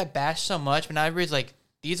they got bashed so much, but now everybody's like,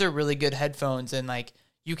 these are really good headphones, and like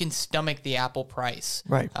you can stomach the Apple price.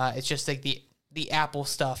 Right. It's just like the Apple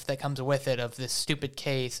stuff that comes with it of this stupid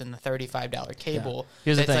case and the $35 cable.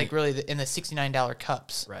 Here's the that's thing. like really in the $69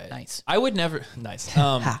 cups. Right. Nice. I would never. Nice.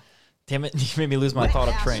 Damn it! You made me lose my thought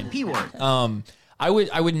of train. I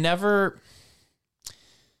would never.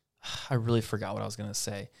 I really forgot what I was gonna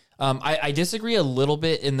say. I disagree a little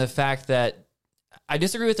bit in the fact that I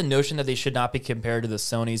disagree with the notion that they should not be compared to the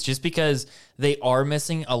Sonys, just because they are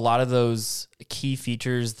missing a lot of those key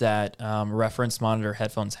features that reference monitor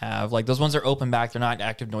headphones have. Like those ones are open back; they're not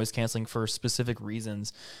active noise canceling for specific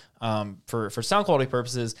reasons, for sound quality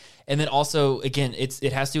purposes. And then also, again,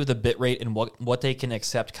 it has to do with the bit rate and what they can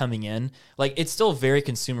accept coming in. Like it's still very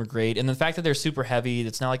consumer grade, and the fact that they're super heavy,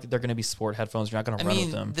 it's not like they're going to be sport headphones. You're not going to run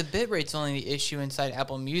with them. The bit rate's only the issue inside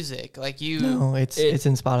Apple Music. Like No, it's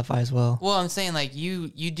in Spotify as well. Well, I'm saying like you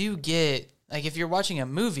do get like if you're watching a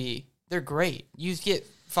movie, they're great. You get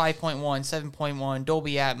 5.1, 7.1,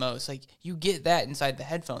 Dolby Atmos. Like you get that inside the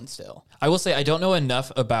headphones still. I will say I don't know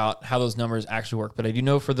enough about how those numbers actually work, but I do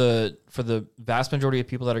know for the vast majority of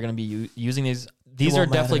people that are going to be using these are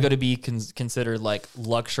definitely going to be considered like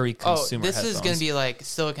luxury consumer this headphones. is going to be like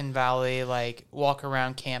Silicon Valley, like walk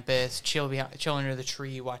around campus, chill under the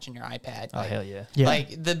tree, watching your iPad. Oh, like, hell yeah.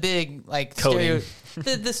 Like the big, like Coding.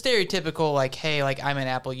 the stereotypical, like, hey, like I'm an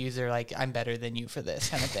Apple user, like I'm better than you for this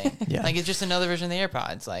kind of thing. Yeah. Like it's just another version of the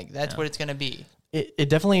AirPods. Like that's what it's going to be. It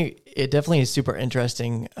definitely is super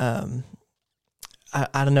interesting.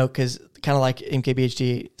 I don't know, because kind of like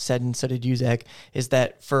MKBHD said, and so did Uzek, is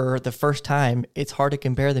that for the first time, it's hard to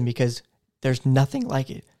compare them because there's nothing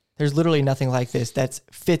like it. There's literally nothing like this that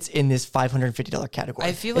fits in this $550 category.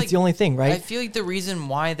 I feel like it's the only thing, right? I feel like the reason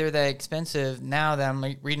why they're that expensive now that I'm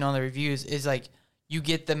like reading all the reviews is like you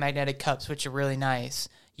get the magnetic cups, which are really nice.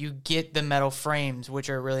 You get the metal frames,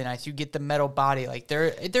 which are really nice. You get the metal body. Like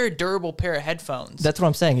they're a durable pair of headphones. That's what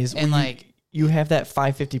I'm saying is And like you have that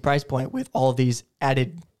 $550 price point with all of these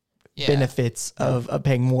added benefits of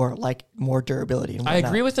paying more, like more durability. And I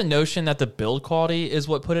agree with the notion that the build quality is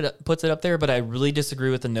what puts it up there, but I really disagree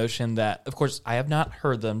with the notion that, of course, I have not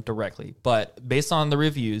heard them directly, but based on the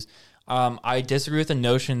reviews, I disagree with the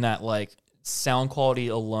notion that like sound quality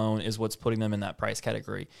alone is what's putting them in that price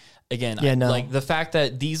category. Again, like the fact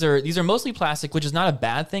that these are mostly plastic, which is not a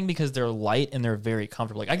bad thing because they're light and they're very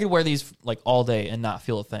comfortable. Like I could wear these like all day and not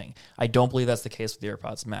feel a thing. I don't believe that's the case with the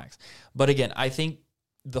AirPods Max. But again, I think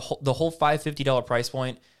the whole $550 price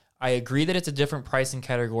point, I agree that it's a different pricing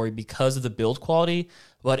category because of the build quality,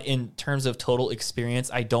 but in terms of total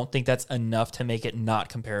experience, I don't think that's enough to make it not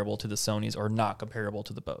comparable to the Sonys or not comparable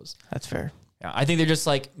to the Bose. That's fair. Yeah, I think they're just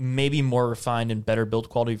like maybe more refined and better build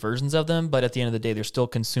quality versions of them, but at the end of the day, they're still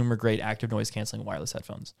consumer grade active noise canceling wireless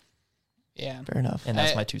headphones. Yeah. Fair enough. And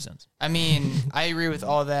that's my 2 cents. I mean, I agree with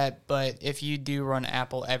all that, but if you do run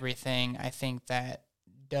Apple everything, I think that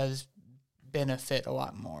does benefit a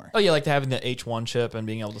lot more. Oh yeah, like having the H1 chip and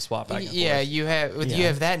being able to swap back and forth. You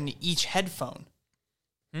have that in each headphone.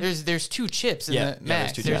 There's 2 chips in the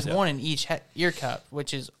Max. There's one in each ear cup,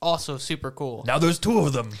 which is also super cool. Now there's 2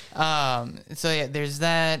 of them. So yeah, there's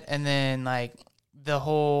that, and then like the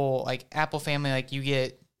whole like Apple family, like you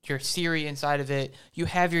get your Siri inside of it. You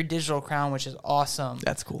have your digital crown, which is awesome.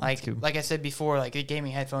 That's cool. Like I said before, like the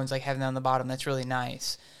gaming headphones, like having that on the bottom, that's really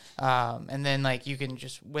nice. And then like you can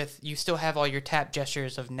just you still have all your tap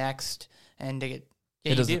gestures of next and to get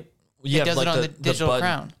you do. It does like it on the digital button.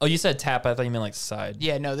 crown. Oh, you said tap. I thought you meant like side.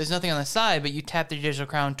 Yeah, no, there's nothing on the side, but you tap the digital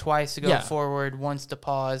crown twice to go forward, once to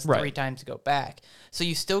pause, 3 times to go back. So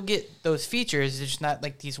you still get those features. It's just not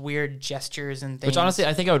like these weird gestures and things. Which honestly,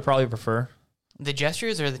 I think I would probably prefer the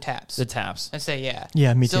gestures or the taps. the taps. I say yeah.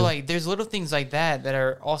 Yeah, me too. So like, there's little things like that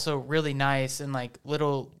are also really nice, and like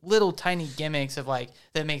little tiny gimmicks of like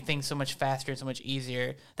that make things so much faster and so much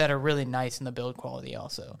easier that are really nice in the build quality.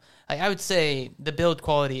 Also, like I would say the build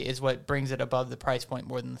quality is what brings it above the price point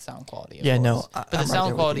more than the sound quality. But the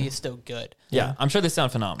sound quality is still good. Yeah, I'm sure they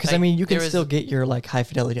sound phenomenal. Because I mean, you can still get your like high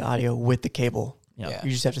fidelity audio with the cable. Yeah. You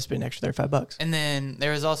just have to spend an extra $35. And then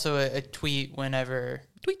there was also a tweet whenever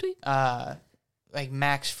like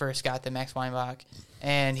Max first got the Max Weinbach,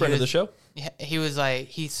 and Friend of the show. He was like,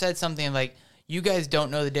 he said something like, "You guys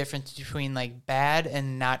don't know the difference between like bad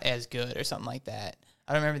and not as good," or something like that.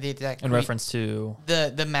 I don't remember the exact. In reference to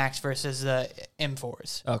the Max versus the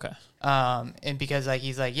M4s. Okay. And because like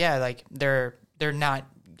he's like, yeah, like they're not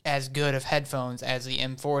as good of headphones as the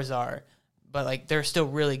M4s are, but like they're still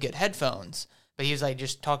really good headphones. But he was like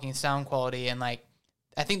just talking sound quality and like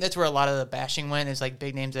I think that's where a lot of the bashing went, is like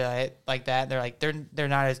big names like that. They're like, they're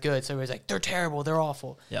not as good. So everybody's like, they're terrible, they're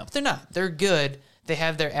awful. Yeah. But they're not. They're good. They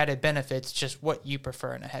have their added benefits, just what you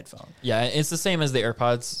prefer in a headphone. Yeah, it's the same as the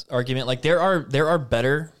AirPods argument. Like there are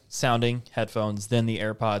better sounding headphones than the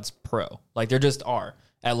AirPods Pro. Like there just are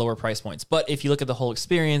at lower price points. But if you look at the whole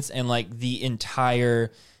experience and like the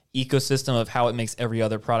entire ecosystem of how it makes every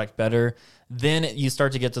other product better, then you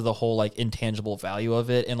start to get to the whole like intangible value of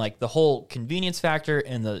it, and like the whole convenience factor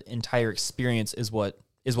and the entire experience is what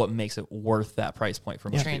makes it worth that price point for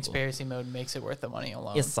most people. Transparency mode makes it worth the money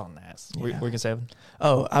alone. It's so nice. We're gonna say.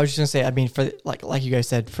 Oh, I was just gonna say. I mean, for like you guys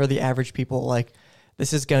said, for the average people, like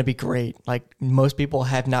this is gonna be great. Like most people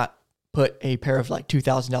have not put a pair of like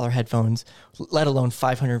 $2,000 headphones, let alone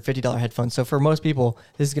 $550 headphones. So for most people,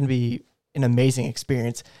 this is gonna be an amazing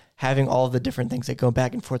experience. Having all of the different things that go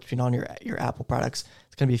back and forth between all your Apple products,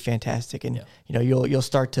 it's gonna be fantastic. And you know, you'll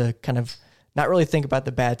start to kind of not really think about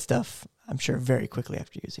the bad stuff, I'm sure, very quickly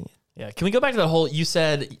after using it. Yeah. Can we go back to the whole, you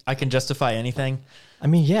said I can justify anything? I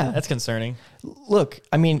mean, yeah. That's concerning. Look,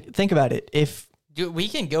 I mean, think about it. If Dude, we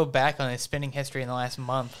can go back on his spending history in the last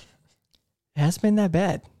month. it hasn't been that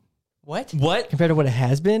bad What? compared to what it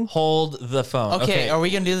has been. Hold the phone. Okay, are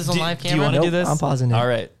we gonna do this on live Do you camera? want to do Nope, this? I'm pausing it. All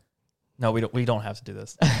right. No, we don't have to do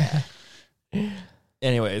this.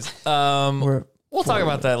 Anyways, we'll talk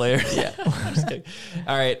about that later. Yeah. I'm just kidding.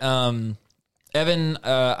 All right. Evan,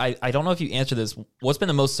 I don't know if you answered this. What's been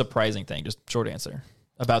the most surprising thing? Just short answer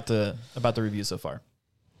about the review so far.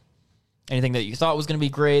 Anything that you thought was going to be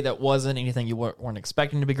great that wasn't? Anything you weren't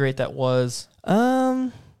expecting to be great that was?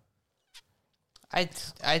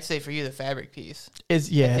 I'd say for you the fabric piece. I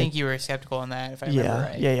think you were skeptical on that, if I remember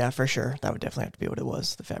right. Yeah, for sure. That would definitely have to be what it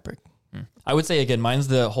was, the fabric. I would say, again, mine's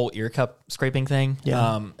the whole ear cup scraping thing.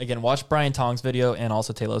 Yeah. Again, watch Brian Tong's video and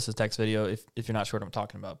also Taylor's text video if you're not sure what I'm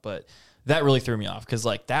talking about. But that really threw me off because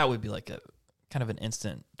like that would be like a kind of an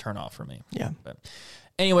instant turn off for me. Yeah. But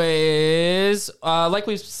anyways, like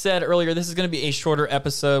we said earlier, this is going to be a shorter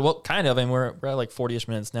episode. Well, kind of. And we're at like 40-ish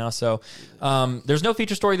minutes now. So there's no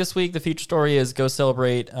feature story this week. The feature story is Go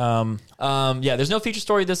Celebrate. There's no feature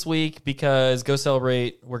story this week because Go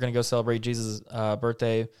Celebrate. We're going to go celebrate Jesus'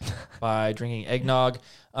 birthday by drinking eggnog.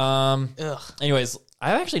 Anyways,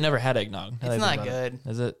 I've actually never had eggnog. It's not good.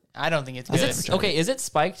 Is it? I don't think it's good. Is it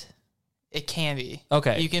spiked? It can be.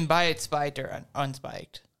 Okay. You can buy it spiked or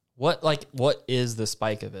unspiked. What is the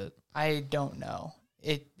spike of it? I don't know.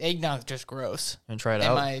 Eggnog's just gross. And try it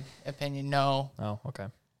out? In my opinion, no. Oh, okay.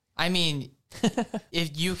 I mean,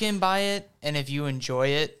 if you can buy it and if you enjoy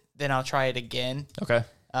it, then I'll try it again. Okay.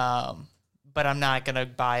 But I'm not gonna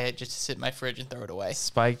buy it just to sit in my fridge and throw it away.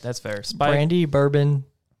 Spike, that's fair. Spike. Brandy, bourbon,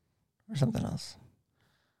 or something else.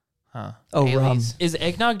 Huh. Oh, rum. Baileys. Is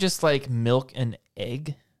eggnog just like milk and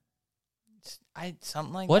egg?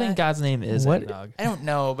 Something like What that. in God's name is What? eggnog? I don't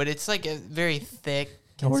know, but it's like a very thick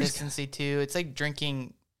Where's- consistency too. It's like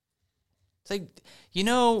drinking. It's like, you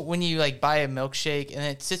know, when you like buy a milkshake and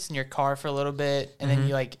it sits in your car for a little bit, and then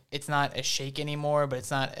you like, it's not a shake anymore, but it's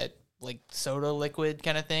not a like soda liquid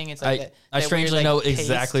kind of thing. It's like I that strangely weird, know like,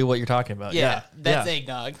 exactly taste. what you're talking about. Yeah, that's yeah.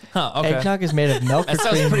 eggnog. Huh, okay. Eggnog is made of milk or That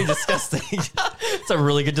sounds cream, pretty disgusting. It's a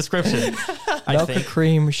really good description. I milk or think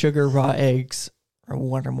cream, sugar, raw eggs, or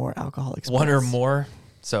one or more alcoholic spirits. one or more.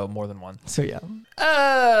 So more than one. So yeah.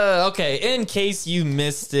 Okay, in case you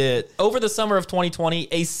missed it, over the summer of 2020,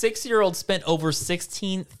 a 6-year-old spent over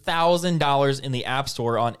 $16,000 in the App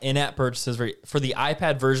Store on in-app purchases for the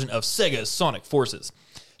iPad version of Sega's Sonic Forces.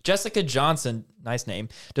 Jessica Johnson, nice name,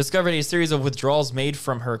 discovered a series of withdrawals made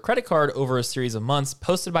from her credit card over a series of months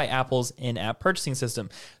posted by Apple's in-app purchasing system.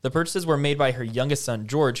 The purchases were made by her youngest son,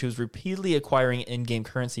 George, who was repeatedly acquiring in-game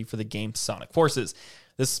currency for the game Sonic Forces.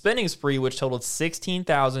 The spending spree, which totaled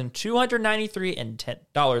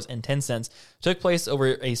 $16,293.10, took place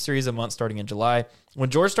over a series of months starting in July, when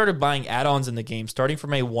George started buying add-ons in the game, starting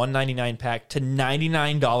from a $199 pack to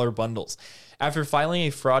 $99 bundles. After filing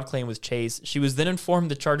a fraud claim with Chase, she was then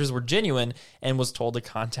informed the charges were genuine and was told to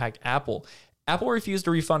contact Apple. Apple refused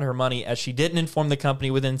to refund her money as she didn't inform the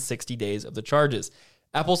company within 60 days of the charges.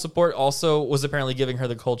 Apple support also was apparently giving her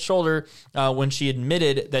the cold shoulder when she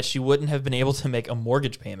admitted that she wouldn't have been able to make a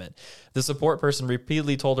mortgage payment. The support person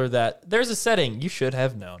repeatedly told her that there's a setting you should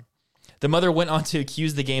have known. The mother went on to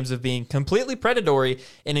accuse the games of being completely predatory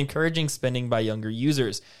and encouraging spending by younger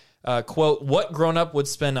users. Quote, what grown-up would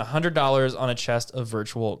spend $100 on a chest of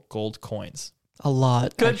virtual gold coins? A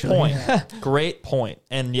lot. Good actually. point. Great point.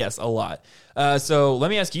 And yes, a lot. So let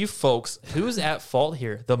me ask you folks, who's at fault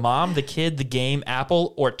here? The mom, the kid, the game,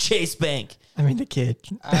 Apple, or Chase Bank? I mean, the kid.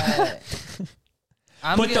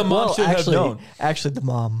 But the mom should have known. Actually, the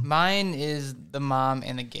mom. Mine is the mom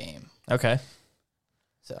and the game. Okay.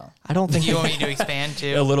 So I don't think you want me to expand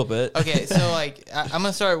too? A little bit. Okay, so like I'm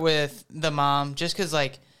gonna start with the mom, just because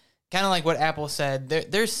like kind of like what Apple said.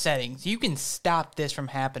 There's settings you can stop this from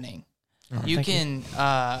happening. You can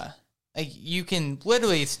you can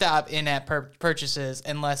literally stop in-app purchases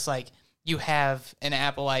unless like you have an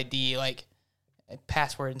Apple ID like a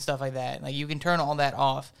password and stuff like that. Like you can turn all that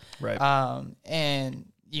off, Right. and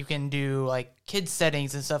you can do like kids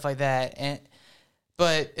settings and stuff like that.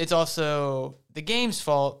 But it's also the game's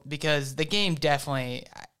fault because the game definitely,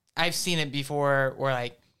 I've seen it before where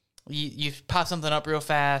like you pop something up real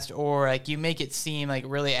fast, or like you make it seem like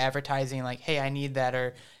really advertising, like, hey, I need that,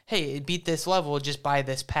 or hey, beat this level, just buy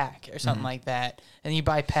this pack or something like that. And you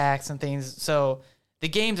buy packs and things. So the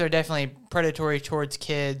games are definitely predatory towards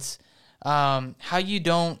kids. How you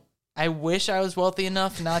don't, I wish I was wealthy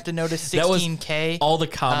enough not to notice 16K. All the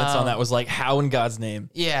comments on that was like, how in God's name?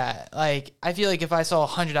 Yeah, like I feel like if I saw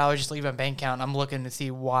 $100 just leave my bank account, I'm looking to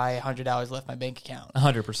see why $100 left my bank account.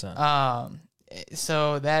 100%.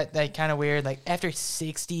 So that kind of weird. Like after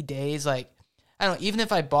 60 days, like I don't know, even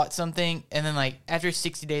if I bought something and then like after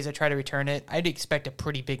 60 days I try to return it, I'd expect a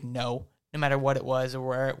pretty big no matter what it was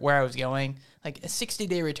or where I was going. Like a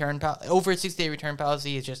 60-day return over a 60-day return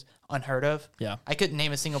policy is just unheard of. Yeah. I couldn't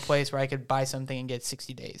name a single place where I could buy something and get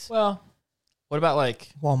 60 days. Well, what about like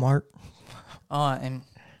Walmart. And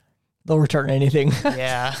They'll return anything.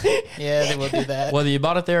 yeah, they will do that. whether you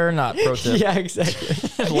bought it there or not? Pro tip. Yeah,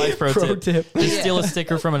 exactly. Life pro tip. Just steal a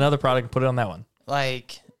sticker from another product and put it on that one.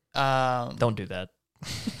 Like, Don't do that.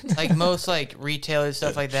 like most like retailers,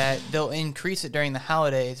 stuff like that, they'll increase it during the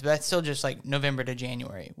holidays, but that's still just like November to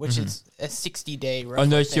January, which is a 60-day.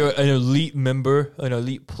 Unless you're an elite member, an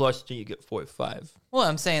elite plus, then you get 45. Well,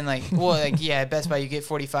 I'm saying like, well, like yeah, at Best Buy you get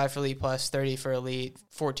 45 for Elite Plus, 30 for Elite,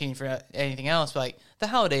 14 for anything else. But like the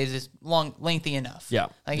holidays is lengthy enough. Yeah,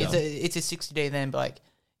 like yeah. it's a 60-day then. But like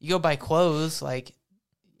you go buy clothes, like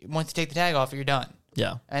once you take the tag off, you're done.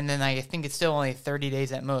 Yeah, and then I think it's still only 30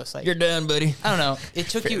 days at most. Like you're done, buddy. I don't know. It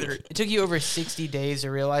took you over 60 days to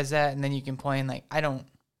realize that, and then you complain like I don't.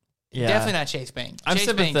 Yeah, definitely not Chase Bank. I'm Chase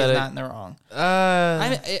sympathetic. Bank is not in the wrong.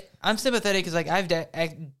 I'm sympathetic because like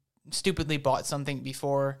I stupidly bought something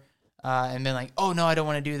before and been like, oh no, I don't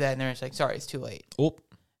want to do that, and they're just like, sorry, it's too late. Oop.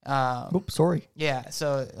 Oops, sorry. Yeah,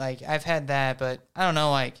 so like I've had that, but I don't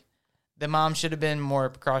know. Like the mom should have been more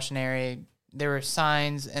precautionary. There were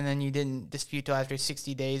signs, and then you didn't dispute till after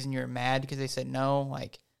 60 days, and you were mad because they said no.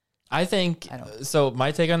 Like, I think so.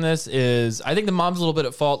 My take on this is, I think the mom's a little bit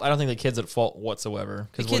at fault. I don't think the kid's at fault whatsoever.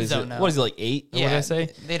 The kids don't know. What is he, like 8? Yeah, what did I say?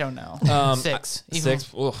 They don't know. 6,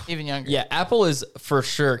 even younger. Yeah, Apple is for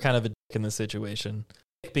sure kind of a dick in this situation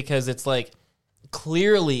because it's like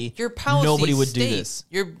clearly your policies nobody would do this.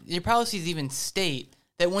 Your policies even state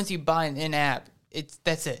that once you buy an in-app,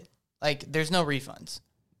 that's it. Like, there's no refunds.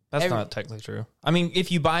 That's not technically true. I mean,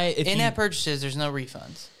 if you buy in-app purchases, there's no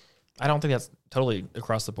refunds. I don't think that's totally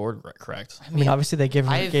across the board correct. I mean obviously they gave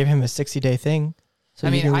him a 60-day thing, so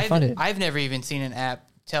you get refunded. I've never even seen an app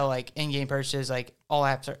tell like in-game purchases like all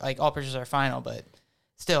apps are like all purchases are final, but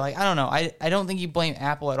still, like I don't know. I don't think you blame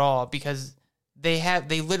Apple at all because they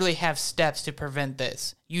literally have steps to prevent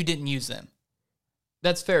this. You didn't use them.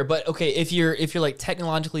 That's fair, but okay, if you're like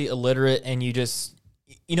technologically illiterate and you just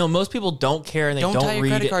most people don't care and they don't tie your read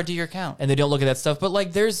credit it card to your account and they don't look at that stuff. But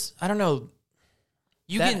like, there's I don't know.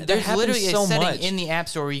 There's literally a setting much in the App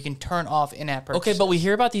Store where you can turn off in-app purchases. Okay, but we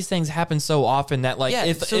hear about these things happen so often that like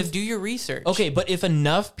if do your research. Okay, but if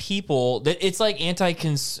enough people, it's like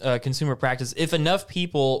anti-consumer practice. If enough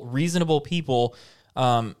people, reasonable people,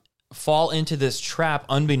 fall into this trap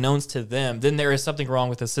unbeknownst to them, then there is something wrong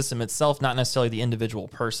with the system itself, not necessarily the individual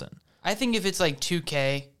person. I think if it's like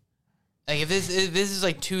 $2,000, like if this is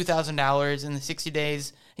like $2,000 in the 60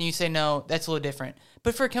 days, and you say no, that's a little different.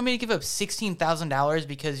 But for a company to give up $16,000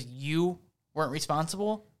 because you weren't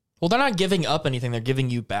responsible, well, they're not giving up anything; they're giving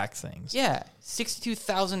you back things. Yeah,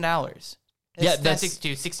 $62,000. Yeah, that's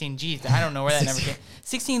 16 G's. I don't know where that number came.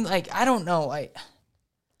 16, like I don't know, like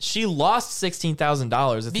she lost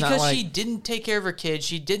 $16,000 because she didn't take care of her kids.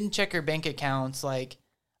 She didn't check her bank accounts. Like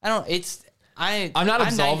I don't. I'm not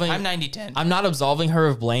absolving. I'm 90-10. I'm not absolving her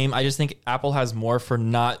of blame. I just think Apple has more for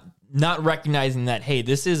not recognizing that, hey,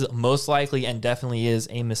 this is most likely and definitely is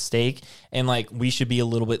a mistake, and like we should be a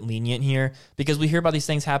little bit lenient here because we hear about these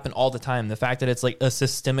things happen all the time. The fact that it's like a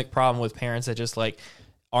systemic problem with parents that just like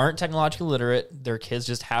aren't technologically literate, their kids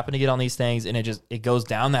just happen to get on these things, and it goes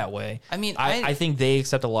down that way. I mean, I think they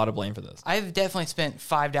accept a lot of blame for this. I've definitely spent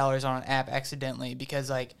 $5 on an app accidentally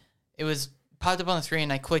because like it was popped up on the screen,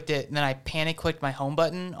 and I clicked it, and then I panic clicked my home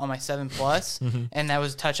button on my 7 Plus, and that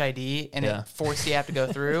was Touch ID, and it forced the app to go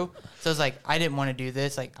through. So I was like, I didn't want to do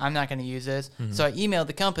this. Like, I'm not going to use this. So I emailed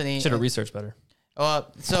the company. Should have researched better.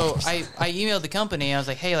 So I emailed the company, and I was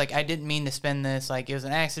like, hey, like, I didn't mean to spend this. Like, it was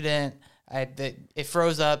an accident. It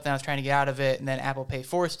froze up, and I was trying to get out of it, and then Apple Pay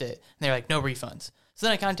forced it. And they're like, no refunds. So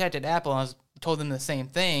then I contacted Apple, and I told them the same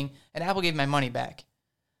thing, and Apple gave my money back.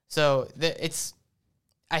 So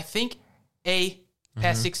I think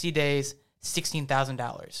past 60 days,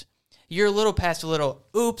 $16,000. You're a little past a little.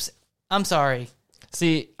 Oops, I'm sorry.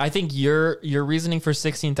 See, I think your reasoning for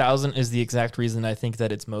 $16,000 is the exact reason I think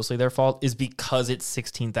that it's mostly their fault, is because it's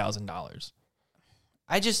 $16,000.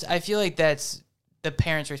 I feel like that's the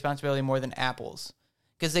parents' responsibility more than Apple's,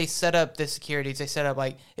 because they set up the securities. They set up,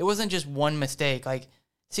 like, it wasn't just one mistake. Like,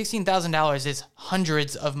 $16,000 is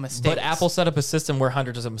hundreds of mistakes. But Apple set up a system where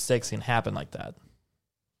hundreds of mistakes can happen like that.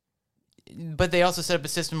 But they also set up a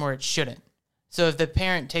system where it shouldn't. So if the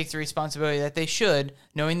parent takes the responsibility that they should,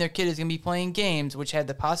 knowing their kid is going to be playing games which had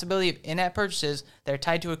the possibility of in-app purchases that are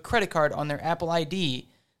tied to a credit card on their Apple ID,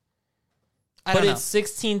 But it's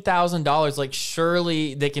 $16,000. Like,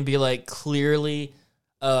 surely they can be like, clearly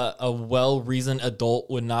a well-reasoned adult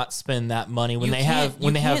would not spend that money when they have.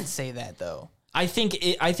 You can't say that though. I think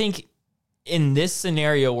in this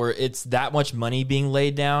scenario where it's that much money being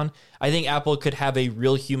laid down, I think Apple could have a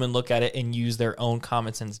real human look at it and use their own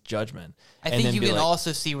common sense judgment. I think you can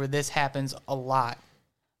also see where this happens a lot.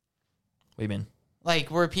 What do you mean?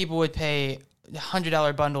 Like, where people would pay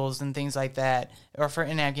 $100 bundles and things like that, or for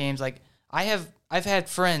in-app games. Like, I've had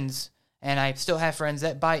friends, and I still have friends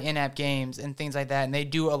that buy in-app games and things like that, and they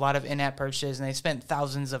do a lot of in-app purchases, and they spent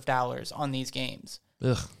thousands of dollars on these games.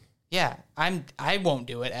 Ugh. Yeah, I won't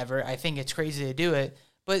do it ever. I think it's crazy to do it,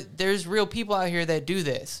 but there's real people out here that do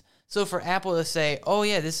this. So for Apple to say, "Oh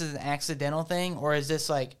yeah, this is an accidental thing," or is this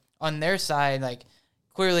like on their side, like,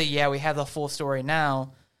 clearly, yeah, we have the full story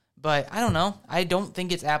now, but I don't know. I don't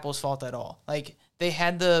think it's Apple's fault at all. Like, they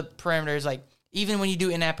had the parameters. Like, even when you do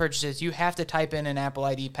in-app purchases, you have to type in an Apple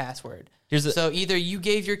ID password. So either you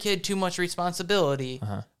gave your kid too much responsibility,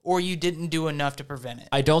 or you didn't do enough to prevent it.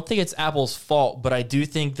 I don't think it's Apple's fault, but I do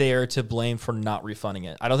think they are to blame for not refunding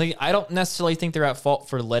it. I don't necessarily think they're at fault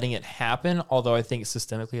for letting it happen, although I think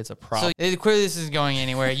systemically it's a problem. So clearly this isn't going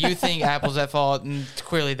anywhere. You think Apple's at fault, and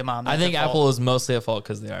clearly the mom is I think at fault. Apple is mostly at fault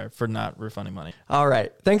because they are for not refunding money. All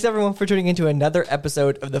right. Thanks, everyone, for tuning into another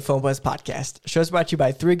episode of the Phone Buzz Podcast. Show's brought to you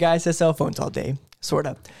by three guys that sell phones all day. Sort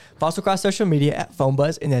of. Follow us across social media at Phone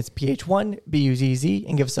Buzz, and that's PH1BUZZ,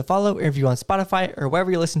 and give us a follow or review on Spotify or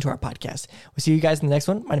wherever you listen to our podcast. We'll see you guys in the next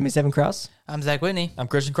one. My name is Evan Krause. I'm Zach Whitney. I'm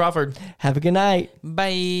Christian Crawford. Have a good night.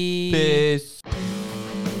 Bye. Peace.